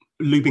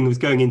 Lubin was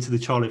going into the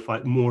Charlo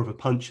fight more of a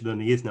puncher than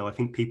he is now. I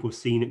think people have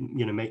seen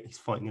it. He's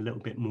fighting a little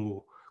bit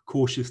more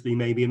cautiously,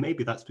 maybe, and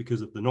maybe that's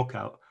because of the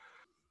knockout.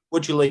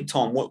 What do you like,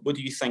 Tom? What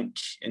do you think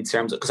in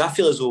terms of? Because I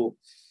feel as though,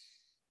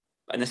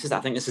 and I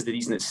think this is the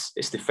reason it's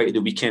the fight of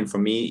the weekend for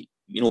me.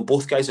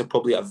 Both guys are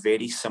probably at a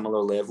very similar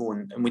level,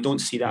 and we don't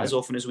see that as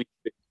often as we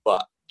do.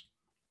 But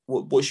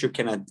what's your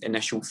kind of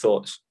initial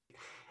thoughts?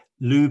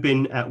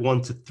 Lubin at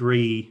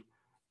 1-3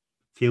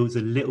 feels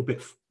a little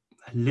bit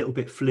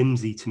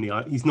flimsy to me.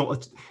 He's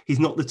not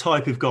the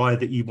type of guy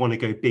that you want to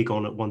go big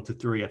on at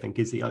 1-3. I think,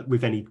 is he,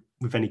 with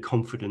any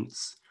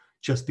confidence,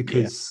 just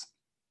because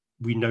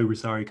we know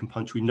Rosario can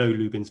punch. We know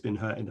Lubin's been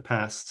hurt in the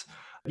past.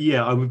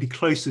 Yeah, I would be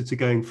closer to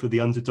going for the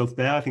underdog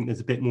there. I think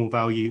there's a bit more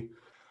value.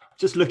 I'm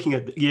just looking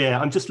at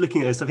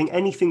this. I think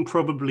anything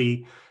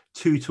probably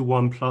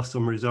 2-1 plus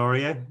on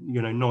Rosario.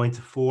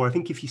 9-4. I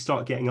think if you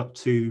start getting up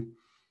to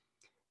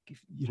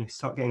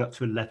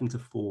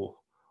 11-4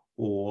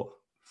 or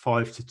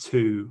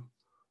 5-2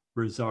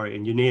 Rosario,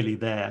 and you're nearly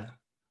there,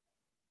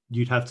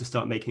 you'd have to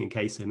start making a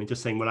case of him and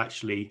just saying, well,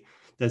 actually,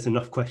 there's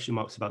enough question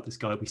marks about this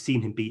guy. We've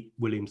seen him beat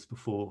Williams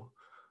before.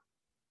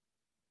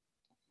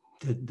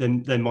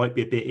 Then there might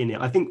be a bit in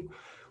it. I think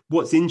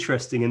What's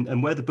interesting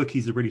and where the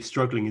bookies are really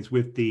struggling is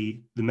with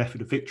the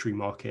method of victory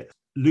market.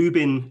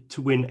 Lubin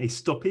to win a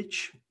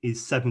stoppage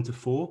is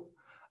 7-4.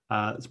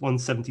 It's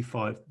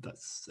 175.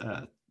 That's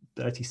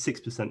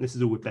 36%. This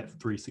is all with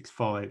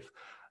Bet365.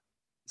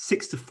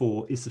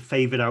 6-4 is the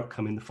favoured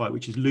outcome in the fight,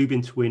 which is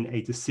Lubin to win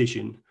a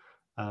decision.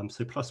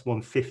 So plus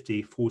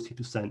 150,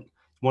 40%.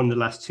 Won the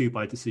last two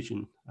by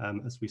decision,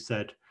 as we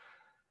said.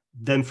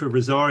 Then for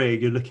Rosario,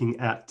 you're looking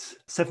at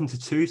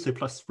 7-2, so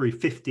plus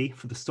 350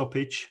 for the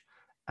stoppage,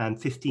 and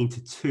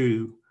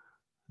 15-2,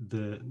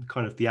 the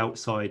kind of the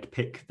outside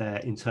pick there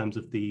in terms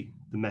of the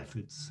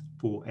methods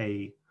for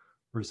a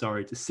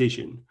Rosario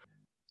decision.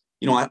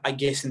 You know, I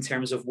guess in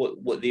terms of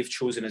what they've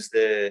chosen as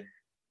the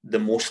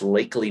most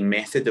likely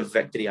method of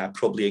victory, I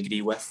probably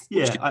agree with.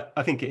 Yeah,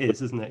 I think it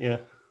is, isn't it? Yeah.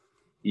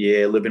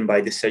 Yeah, Lubin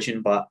by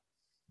decision. But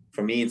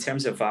for me, in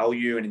terms of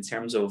value and in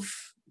terms of,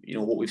 you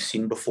know, what we've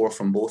seen before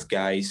from both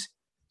guys,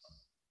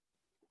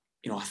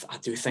 you know, I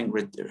do think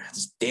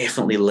there's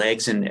definitely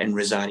legs in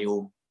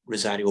Rosario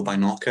by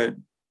knockout.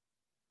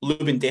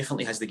 Lubin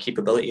definitely has the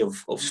capability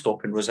of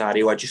stopping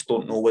Rosario. I just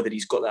don't know whether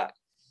he's got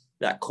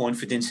that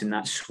confidence and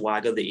that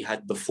swagger that he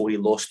had before he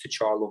lost to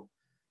Charlo.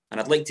 And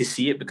I'd like to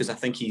see it because I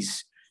think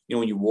he's, you know,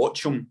 when you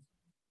watch him,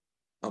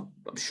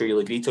 I'm sure you'll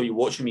agree till you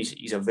watch him,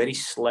 he's a very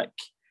slick,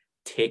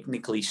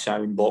 technically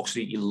sound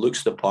boxer. He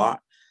looks the part.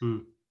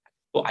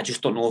 But I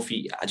just don't know if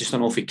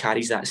he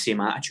carries that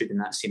same attitude and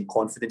that same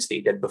confidence that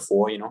he did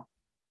before, you know.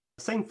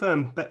 Same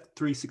firm,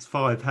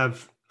 Bet365,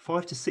 have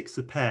 5 to 6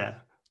 a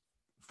pair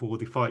for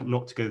the fight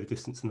not to go the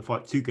distance and the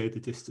fight to go the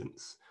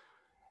distance.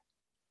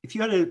 If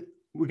you had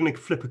we're going to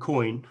flip a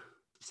coin,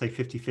 say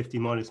 50-50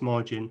 minus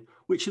margin,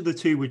 which of the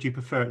two would you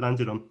prefer it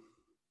landed on?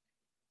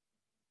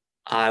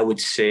 I would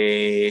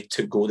say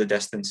to go the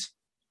distance.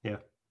 Yeah.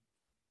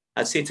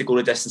 I'd say to go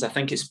the distance. I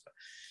think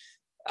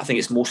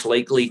it's most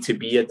likely to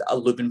be a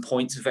Lubin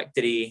points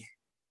victory,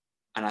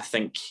 and I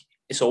think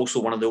it's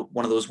also one of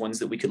those ones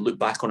that we could look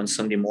back on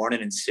Sunday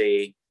morning and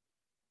say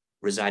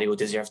Rosario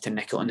deserved to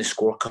nick it on the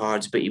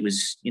scorecards, but he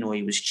was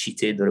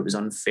cheated or it was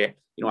unfair.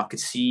 You know, I could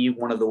see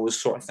one of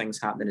those sort of things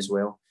happening as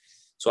well.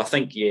 So I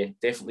think, yeah,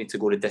 definitely to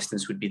go the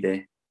distance would be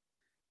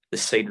the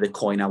side of the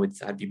coin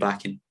I'd be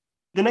backing.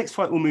 The next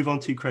fight we'll move on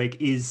to, Craig,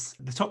 is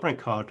the top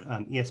ranked card,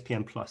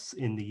 ESPN Plus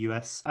in the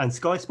US and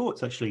Sky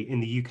Sports actually in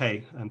the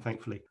UK,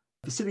 thankfully.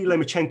 Vasily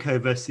Lomachenko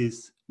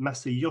versus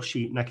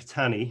Masayoshi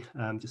Nakatani,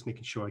 just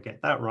making sure I get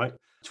that right.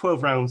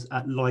 12 rounds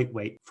at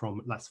lightweight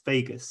from Las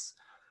Vegas.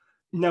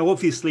 Now,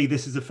 obviously,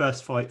 this is the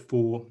first fight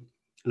for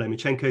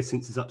Lomachenko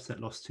since his upset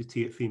loss to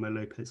Teofimo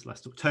Lopez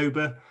last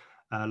October.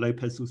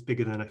 Lopez was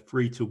bigger than a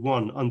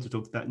 3-1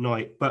 underdog that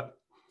night. But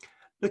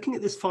looking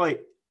at this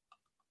fight,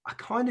 I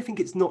kind of think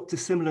it's not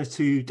dissimilar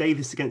to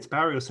Davis against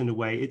Barrios in a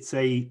way. It's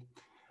a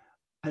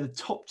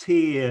top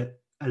tier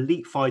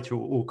elite fighter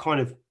or kind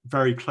of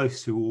very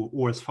close to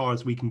or as far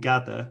as we can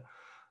gather,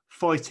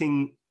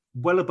 fighting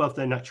well above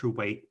their natural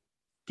weight,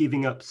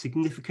 giving up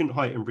significant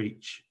height and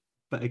reach,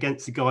 but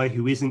against a guy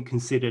who isn't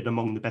considered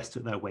among the best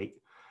at their weight.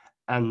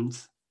 And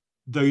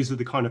those are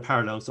the kind of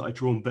parallels that I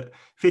drawn. But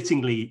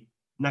fittingly,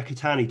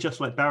 Nakatani,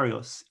 just like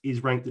Barrios,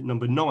 is ranked at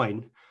number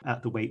 9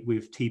 at the weight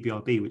with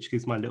TBRB, which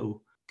gives my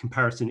little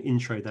comparison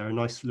intro there a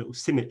nice little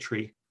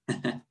symmetry.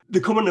 The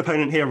common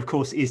opponent here, of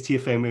course, is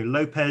Teofimo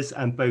Lopez,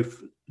 and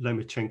both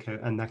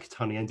Lomachenko and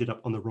Nakatani ended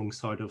up on the wrong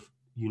side of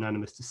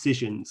unanimous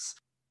decisions.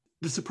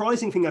 The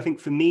surprising thing, I think,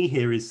 for me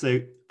here is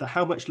that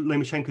how much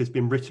Lomachenko has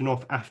been written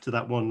off after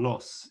that one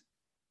loss.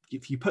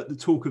 If you put the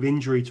talk of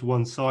injury to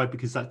one side,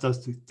 because that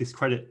does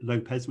discredit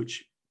Lopez,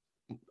 which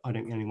I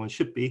don't think anyone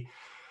should be,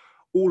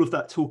 all of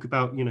that talk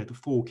about, you know, the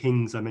 4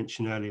 kings I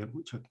mentioned earlier,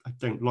 which I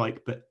don't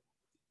like, but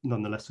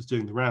nonetheless was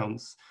doing the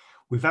rounds,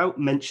 without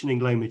mentioning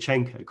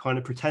Lomachenko, kind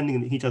of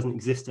pretending that he doesn't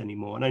exist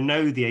anymore. And I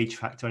know the age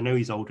factor, I know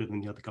he's older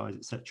than the other guys,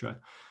 etc.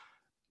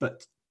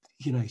 But,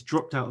 you know, he's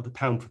dropped out of the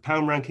pound for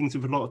pound rankings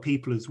with a lot of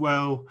people as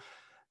well.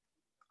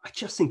 I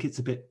just think it's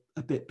a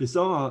bit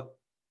bizarre.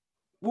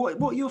 What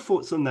are your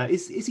thoughts on that?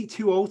 Is he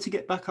too old to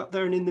get back up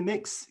there and in the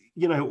mix?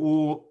 You know,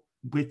 or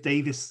with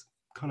Davis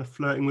kind of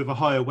flirting with a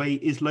higher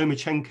weight, is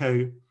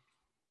Lomachenko,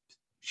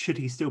 should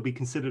he still be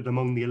considered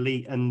among the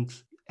elite? And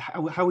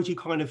how would you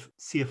kind of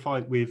see a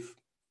fight with,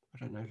 I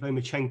don't know,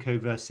 Lomachenko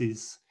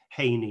versus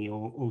Haney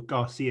or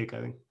Garcia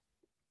going?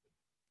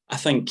 I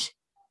think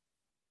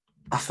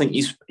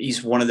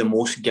he's one of the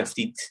most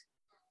gifted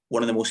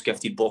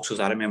boxers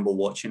I remember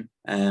watching.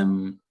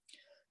 And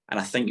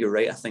I think you're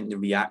right. I think the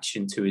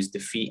reaction to his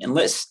defeat, and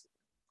let's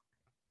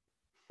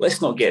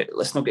not get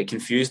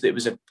confused. It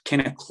was a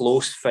kind of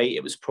close fight.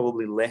 It was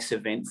probably less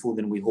eventful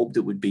than we hoped it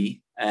would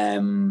be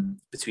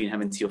between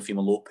him and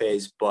Teofimo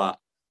Lopez. But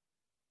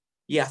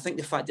yeah, I think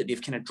the fact that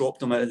they've kind of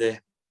dropped him out of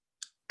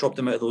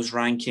those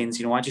rankings.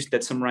 You know, I just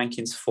did some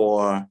rankings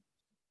for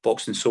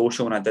Boxing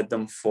Social, and I did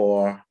them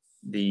for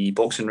the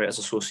Boxing Writers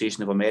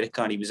Association of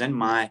America, and he was in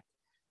my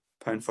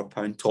pound for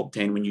pound top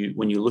 10 when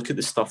you look at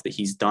the stuff that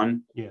he's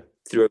done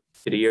throughout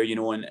his career, you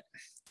know, and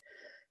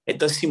it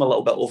does seem a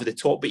little bit over the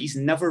top, but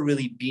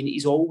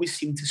he's always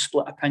seemed to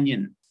split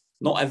opinion.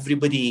 Not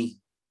everybody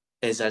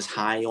is as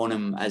high on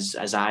him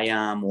as I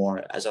am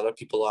or as other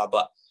people are.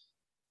 But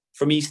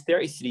for me, he's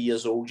 33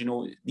 years old. You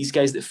know, these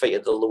guys that fight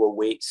at the lower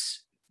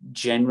weights,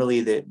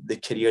 generally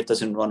the career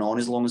doesn't run on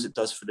as long as it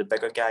does for the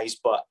bigger guys.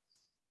 But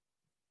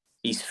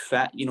he's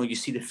fit. You know, you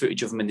see the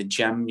footage of him in the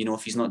gym. You know,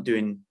 if he's not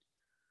doing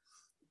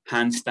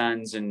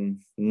handstands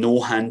and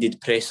no-handed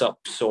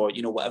press-ups or,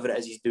 you know, whatever it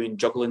is he's doing,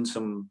 juggling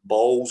some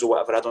balls or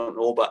whatever, I don't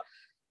know. But,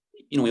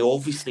 you know, he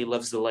obviously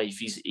lives the life.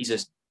 He's a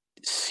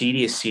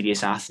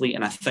serious athlete.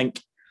 And I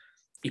think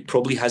he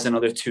probably has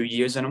another 2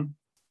 years in him.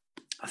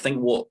 I think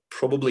what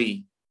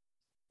probably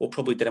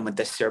did him a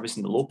disservice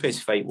in the Lopez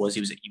fight was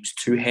he was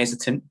too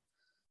hesitant,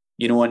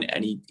 you know,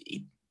 and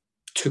he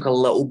took a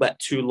little bit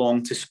too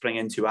long to spring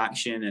into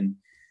action,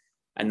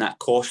 and that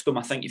cost him.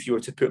 I think if you were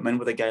to put him in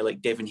with a guy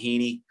like Devin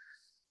Haney,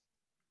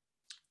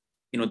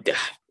 you know,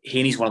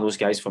 Haney's one of those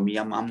guys for me.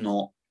 I'm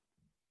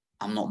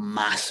not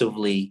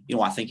massively, you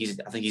know, I think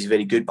he's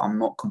very good, but I'm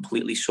not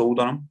completely sold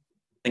on him.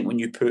 I think when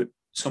you put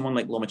someone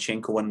like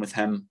Lomachenko in with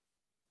him,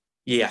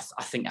 yeah,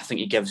 I think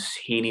he gives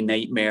Haney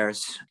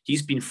nightmares.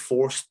 He's been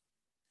forced,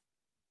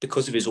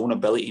 because of his own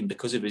ability and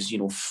because of his, you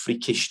know,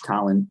 freakish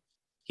talent,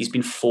 he's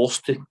been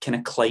forced to kind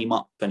of climb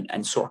up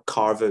and sort of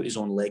carve out his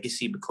own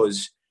legacy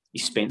because he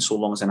spent so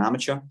long as an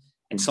amateur.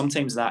 And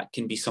sometimes that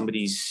can be to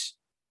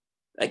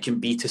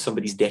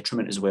somebody's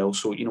detriment as well.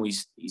 So, you know,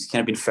 he's kind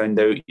of been found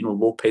out. You know,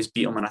 Lopez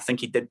beat him, and I think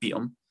he did beat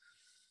him.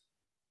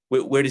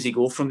 Where does he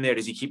go from there?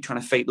 Does he keep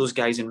trying to fight those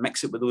guys and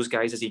mix it with those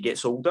guys as he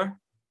gets older?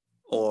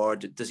 Or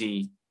does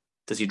he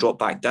drop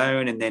back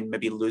down and then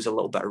maybe lose a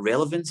little bit of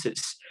relevance?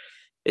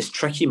 It's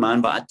tricky,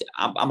 man, but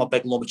I'm a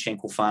big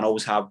Lomachenko fan,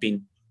 always have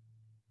been.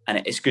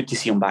 And it's good to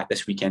see him back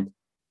this weekend.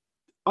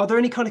 Are there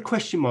any kind of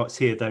question marks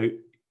here, though,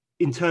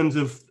 in terms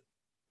of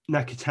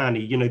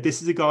Nakatani? You know,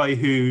 this is a guy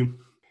who,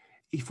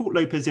 he fought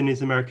Lopez in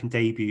his American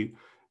debut,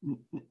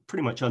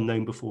 pretty much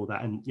unknown before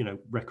that, and, you know,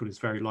 record is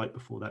very light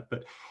before that,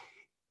 but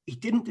he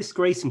didn't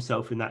disgrace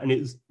himself in that.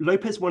 And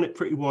Lopez won it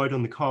pretty wide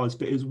on the cards,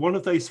 but it was one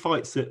of those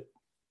fights that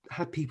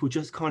had people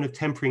just kind of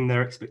tempering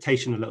their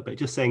expectation a little bit,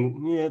 just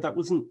saying, yeah, that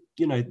wasn't,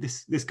 you know,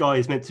 this guy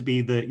is meant to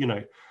be the, you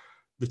know,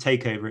 the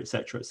takeover,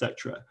 etc.,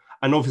 etc.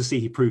 And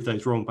obviously he proved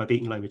those wrong by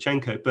beating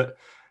Lomachenko. But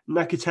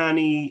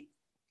Nakatani,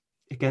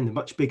 again, the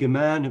much bigger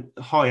man,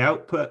 high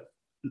output,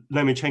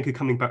 Lomachenko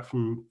coming back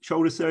from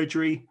shoulder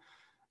surgery.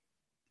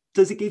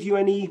 Does it give you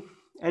any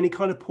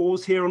kind of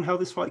pause here on how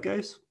this fight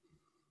goes?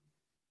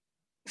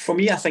 For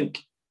me, I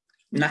think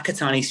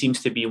Nakatani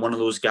seems to be one of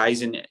those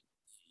guys, and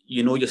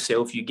you know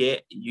yourself, you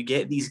get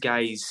these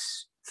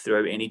guys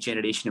throughout any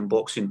generation in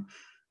boxing.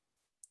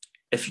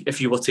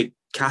 If you were to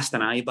cast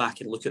an eye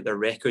back and look at their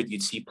record,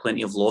 you'd see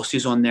plenty of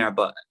losses on there,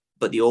 but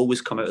they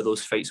always come out of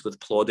those fights with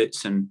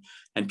plaudits, and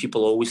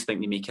people always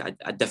think they make it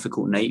a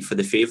difficult night for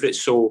the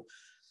favourites. So,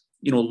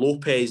 you know,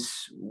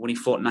 Lopez, when he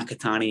fought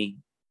Nakatani,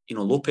 you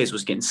know, Lopez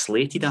was getting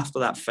slated after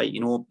that fight, you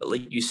know, but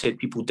like you said,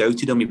 people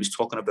doubted him. He was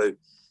talking about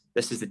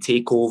this is the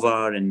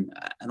takeover and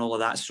all of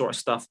that sort of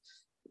stuff.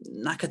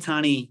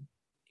 Nakatani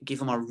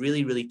gave him a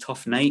really, really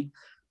tough night.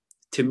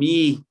 To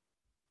me,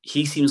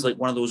 he seems like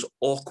one of those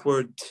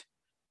awkward,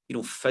 you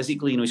know,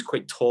 physically, you know, he's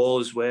quite tall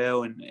as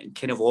well and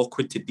kind of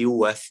awkward to deal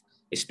with,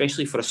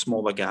 especially for a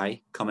smaller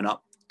guy coming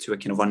up to a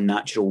kind of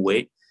unnatural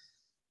weight.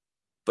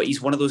 But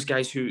he's one of those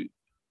guys who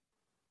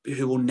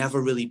will never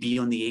really be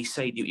on the A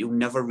side. He'll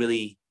never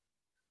really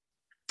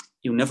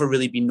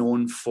be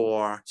known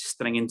for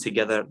stringing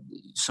together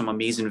some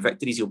amazing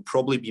victories. He'll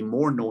probably be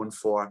more known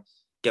for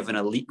giving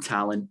elite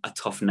talent a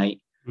tough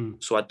night.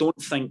 So I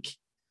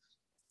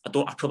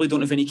probably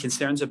don't have any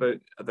concerns about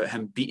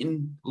him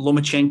beating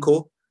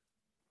Lomachenko,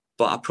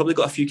 but I've probably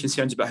got a few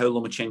concerns about how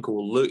Lomachenko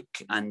will look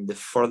and the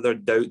further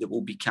doubt that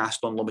will be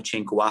cast on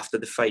Lomachenko after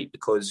the fight,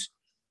 because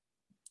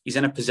he's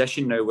in a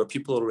position now where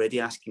people are already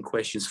asking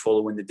questions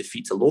following the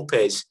defeat to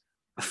Lopez.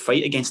 A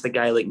fight against a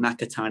guy like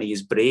Nakatani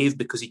is brave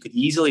because he could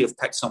easily have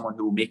picked someone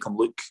who will make him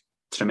look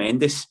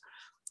tremendous.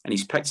 And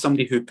he's picked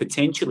somebody who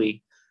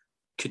potentially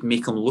could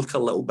make him look a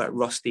little bit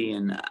rusty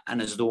and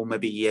as though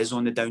maybe he is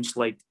on the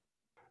downslide.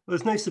 Well,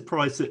 there's no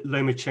surprise that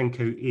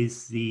Lomachenko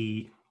is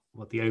the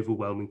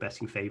overwhelming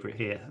betting favourite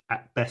here.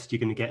 At best, you're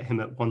going to get him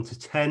at 1 to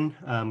 10,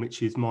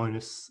 which is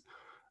minus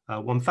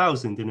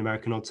 1,000 in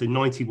American odds, so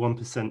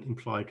 91%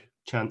 implied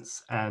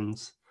chance,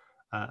 and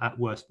at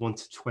worst 1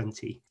 to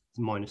 20,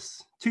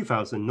 minus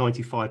 2,000,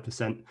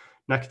 95%.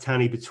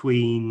 Nakatani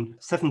between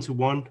 7 to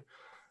 1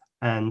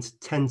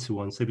 and 10 to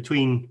 1, so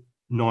between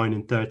 9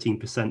 and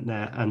 13%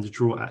 there, and a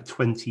draw at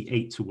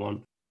 28 to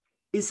 1.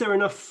 Is there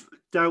enough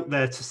doubt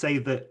there to say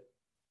that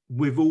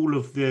with all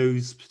of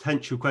those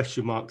potential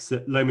question marks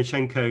that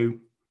Lomachenko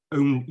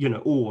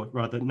or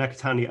rather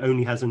Nakatani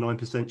only has a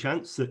 9%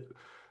 chance, that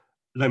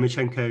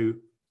Lomachenko,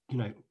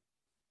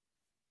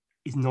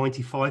 is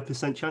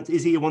 95% chance?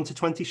 Is he a 1 to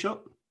 20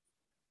 shot?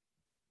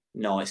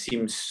 No, it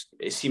seems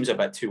a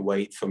bit too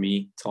wide for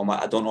me, Tom.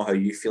 I don't know how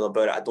you feel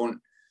about it.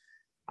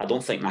 I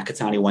don't think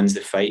Nakatani wins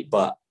the fight,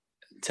 but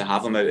to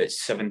have him out at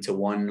 7 to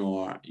 1,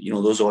 or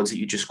those odds that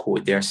you just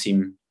quoted there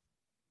seem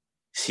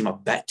a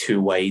bit too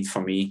wide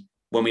for me.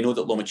 when we know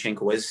that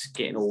Lomachenko is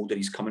getting older,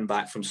 he's coming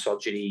back from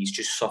surgery, he's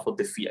just suffered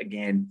defeat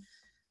again.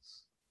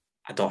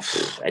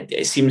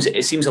 It seems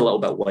a little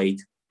bit wide.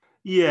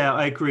 Yeah,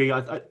 I agree.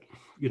 I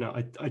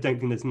don't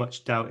think there's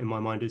much doubt in my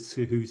mind as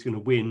to who's going to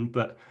win,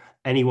 but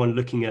anyone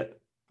looking at,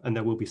 and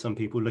there will be some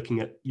people looking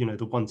at,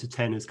 the 1 to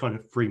 10 as kind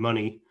of free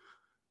money,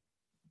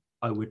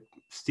 I would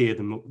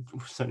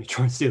certainly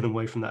try and steer them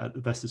away from that at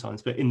the best of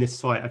times. But in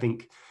this fight, I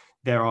think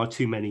there are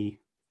too many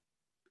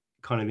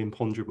kind of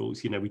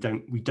imponderables.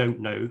 We don't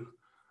know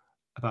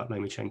about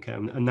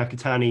Lomachenko, and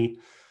Nakatani,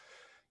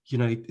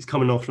 is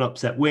coming off an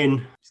upset win.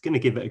 He's going to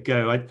give it a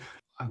go.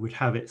 I would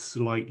have it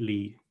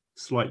slightly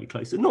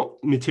closer, not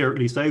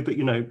materially so, but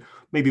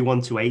maybe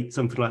 1 to 8,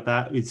 something like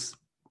that is.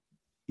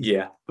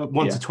 Yeah, but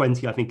 1 to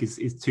 20, I think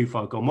is too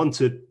far gone. 1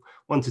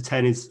 to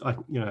 10 is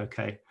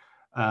okay.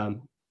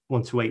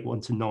 1 to 8,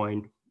 1 to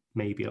 9,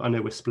 maybe. I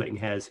know we're splitting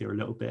hairs here a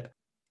little bit.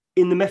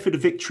 In the method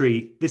of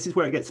victory, this is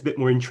where it gets a bit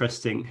more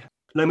interesting.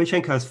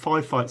 Lomachenko has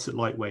 5 fights at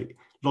lightweight,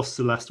 lost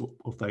the last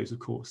of those, of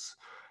course.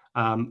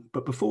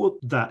 But before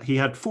that, he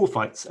had 4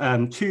 fights,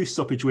 2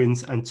 stoppage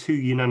wins and 2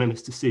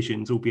 unanimous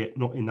decisions, albeit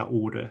not in that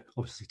order.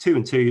 Obviously, 2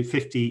 and 2,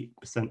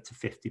 50% to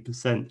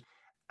 50%.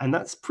 And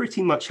that's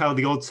pretty much how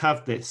the odds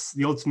have this.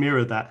 The odds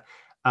mirror that.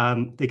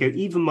 They go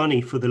even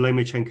money for the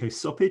Lomachenko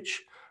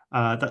stoppage.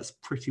 That's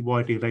pretty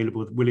widely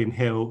available with William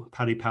Hill,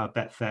 Paddy Power,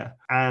 Betfair.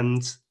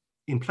 And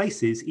in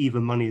places,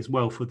 even money as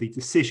well for the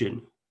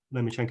decision,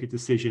 Lomachenko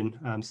decision.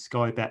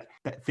 Sky Bet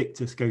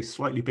Victus goes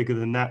slightly bigger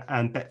than that,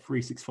 and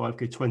Bet365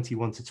 go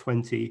 21 to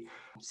 20.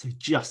 So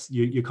just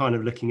you're kind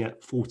of looking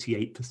at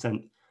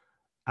 48%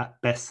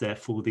 at best there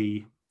for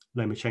the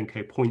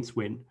Lomachenko points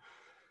win.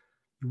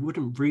 You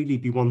wouldn't really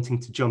be wanting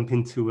to jump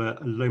into a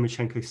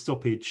Lomachenko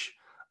stoppage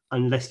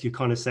unless you're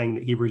kind of saying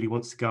that he really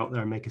wants to go out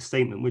there and make a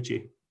statement, would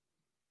you?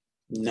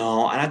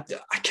 No, and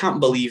I can't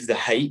believe the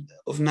height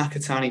of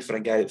Nakatani for a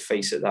guy that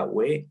fights at that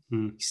weight.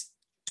 He's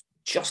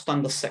just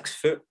under 6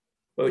 foot,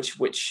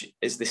 which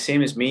is the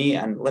same as me.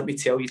 And let me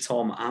tell you,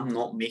 Tom, I'm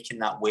not making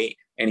that weight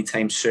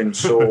anytime soon.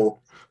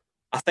 So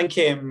I think,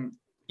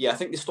 I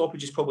think the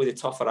stoppage is probably the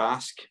tougher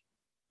ask.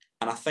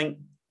 And I think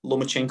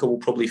Lomachenko will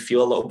probably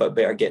feel a little bit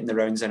better getting the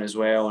rounds in as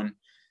well and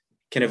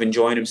kind of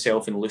enjoying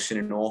himself and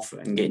loosening off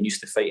and getting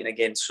used to fighting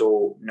again.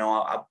 So, no,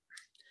 I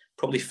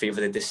probably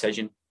favour the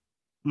decision.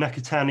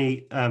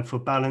 Nakatani for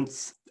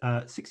balance,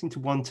 16 to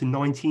 1 to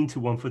 19 to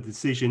 1 for the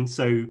decision.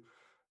 So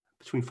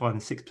between 5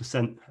 and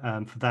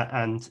 6% for that,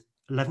 and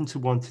 11 to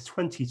 1 to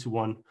 20 to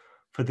 1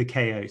 for the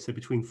KO. So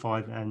between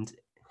 5 and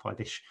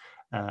 5-ish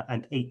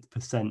and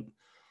 8%.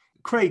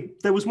 Craig,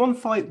 there was one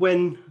fight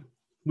when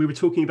we were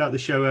talking about the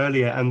show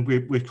earlier, and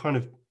we're kind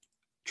of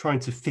trying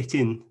to fit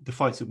in the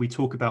fights that we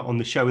talk about on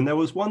the show. And there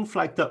was one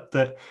flagged up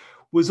that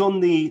was on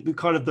the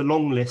kind of the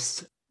long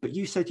list, but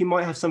you said you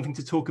might have something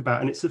to talk about.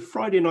 And it's a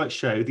Friday night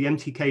show, the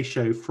MTK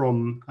show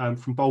from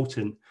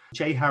Bolton,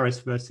 Jay Harris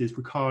versus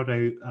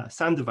Ricardo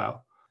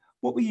Sandoval.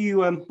 What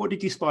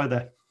did you spy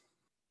there?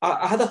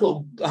 I had a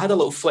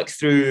little flick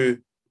through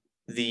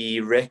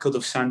the record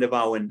of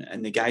Sandoval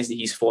and the guys that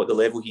he's fought at the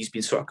level he's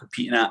been sort of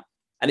competing at.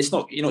 And it's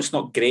not, it's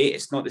not great.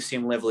 It's not the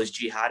same level as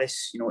Jay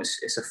Harris.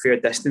 It's a fair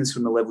distance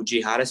from the level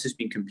Jay Harris has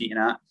been competing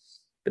at.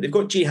 But they've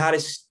got Jay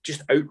Harris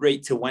just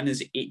outright to win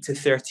as 8 to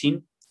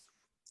 13,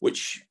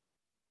 which,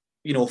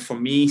 for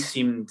me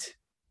seemed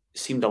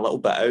a little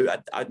bit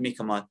out. I'd make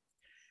him a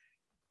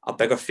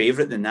bigger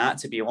favourite than that,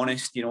 to be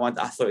honest.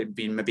 I thought it'd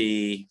be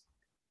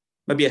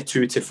maybe a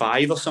 2 to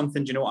 5 or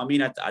something. Do you know what I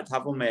mean? I'd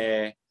have him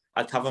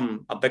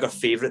a bigger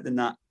favourite than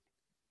that.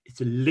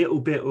 It's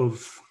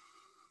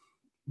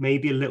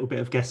maybe a little bit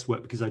of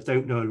guesswork because I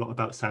don't know a lot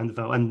about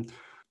Sandoval. And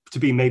to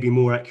be maybe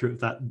more accurate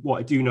with that, what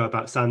I do know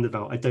about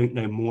Sandoval, I don't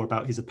know more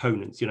about his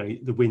opponents.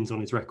 The wins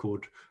on his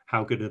record,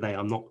 how good are they?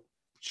 I'm not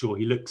sure.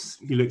 He looks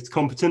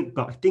competent,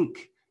 but I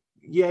think,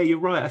 yeah, you're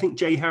right. I think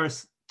Jay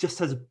Harris just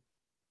has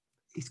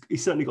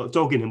he's certainly got a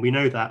dog in him. We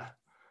know that.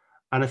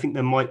 And I think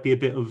there might be a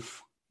bit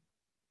of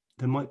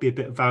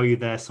value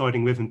there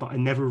siding with him, but I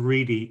never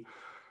really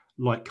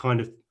like kind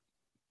of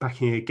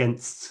backing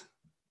against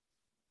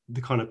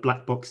the kind of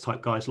black box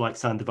type guys like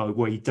Sandoval,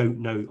 where you don't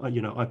know.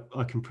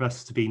 I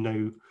confess to be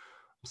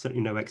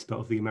certainly no expert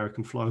of the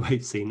American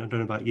flyweight scene. I don't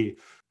know about you.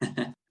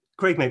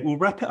 Craig, mate, we'll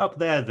wrap it up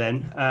there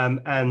then.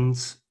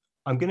 And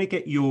I'm going to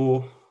get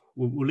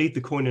we'll leave the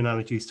coin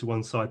analogies to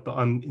one side, but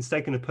I'm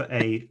instead going to put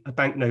a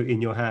banknote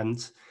in your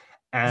hand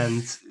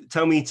and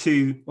tell me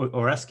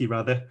or ask you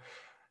rather,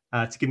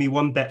 to give me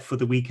one bet for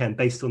the weekend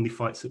based on the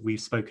fights that we've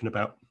spoken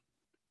about.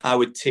 I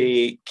would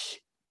take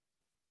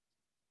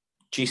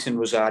Jason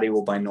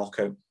Rosario by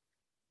knockout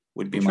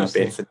would be my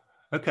bet.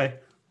 Okay.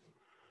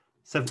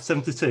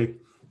 7 to 2.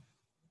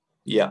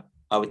 Yeah,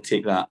 I would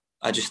take that.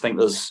 I just think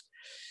there's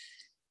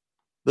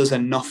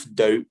enough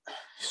doubt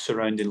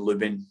surrounding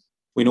Lubin.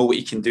 We know what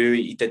he can do.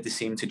 He did the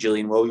same to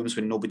Julian Williams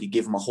when nobody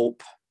gave him a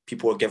hope.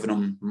 People are giving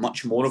him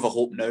much more of a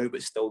hope now,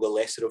 but still the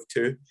lesser of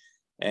two.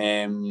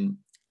 And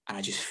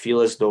I just feel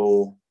as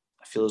though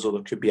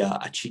there could be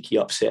a cheeky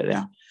upset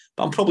there.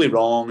 But I'm probably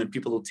wrong, and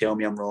people will tell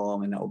me I'm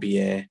wrong, and that'll be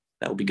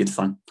that'll be good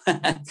fun.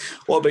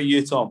 What about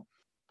you, Tom?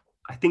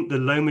 I think the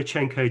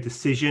Lomachenko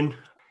decision,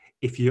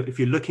 if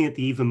you're looking at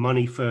the even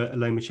money for a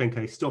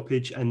Lomachenko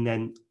stoppage and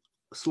then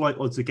slight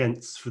odds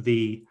against for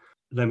the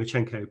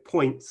Lomachenko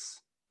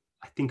points,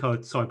 I think I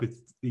would side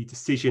with the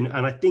decision.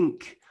 And I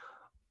think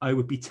I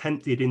would be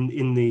tempted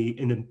in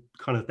the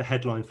kind of the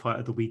headline fight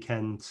of the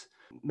weekend,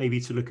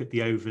 maybe to look at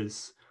the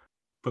overs,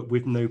 but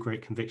with no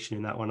great conviction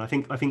in that one. I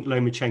think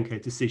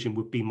Lomachenko decision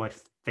would be my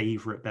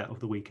favourite bet of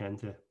the weekend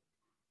here.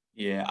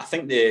 Yeah, I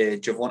think the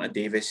Gervonta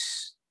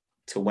Davis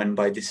to win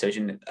by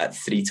decision at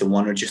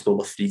 3-1 or just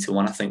over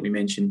 3-1. I think we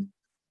mentioned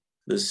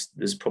there's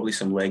probably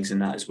some legs in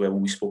that as well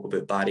when we spoke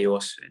about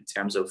Barrios in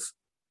terms of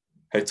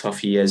how tough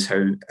he is,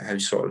 how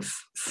sort of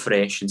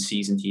fresh and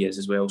seasoned he is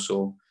as well.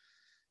 So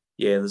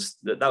yeah,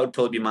 that would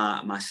probably be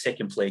my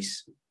second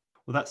place.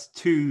 Well, that's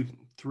 2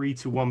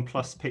 3-1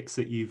 plus picks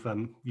that you've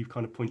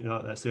kind of pointed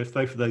out there. So if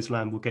both of those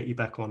land, we'll get you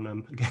back on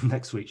again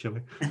next week, shall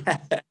we?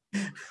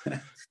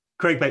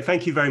 Craig, mate,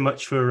 thank you very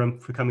much for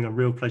coming on.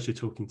 Real pleasure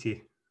talking to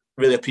you.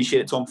 Really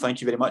appreciate it, Tom.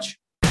 Thank you very much.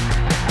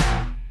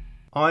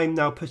 I'm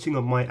now putting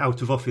on my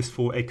out of office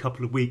for a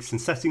couple of weeks and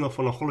setting off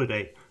on a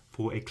holiday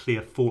for a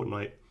clear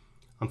fortnight.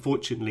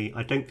 Unfortunately,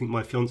 I don't think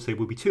my fiancée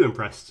will be too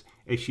impressed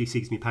if she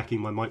sees me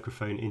packing my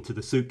microphone into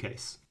the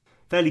suitcase.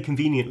 Fairly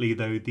conveniently,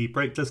 though, the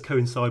break does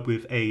coincide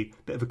with a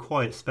bit of a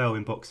quiet spell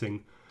in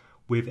boxing,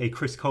 with a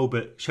Chris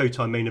Colbert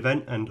Showtime main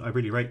event, and I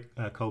really rate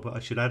Colbert, I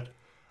should add,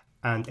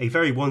 and a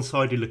very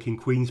one-sided looking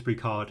Queensberry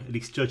card, at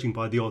least judging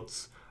by the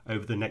odds,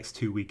 over the next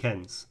 2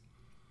 weekends.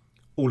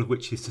 All of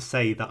which is to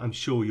say that I'm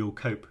sure you'll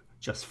cope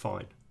just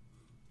fine.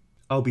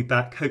 I'll be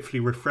back, hopefully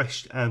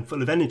refreshed and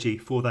full of energy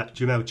for that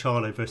Jamel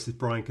Charlo versus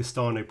Brian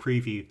Castano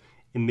preview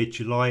in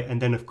mid-July,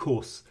 and then of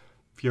course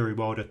Fury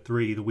Wilder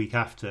 3 the week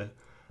after,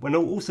 when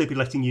I'll also be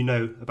letting you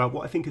know about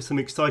what I think are some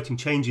exciting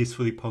changes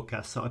for the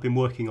podcast that I've been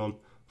working on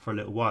for a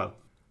little while.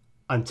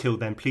 Until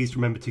then, please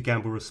remember to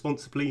gamble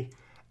responsibly,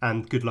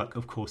 and good luck,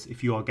 of course,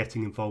 if you are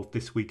getting involved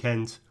this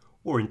weekend,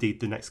 or indeed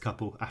the next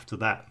couple after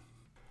that.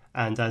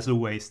 And as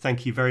always,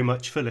 thank you very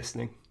much for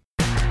listening.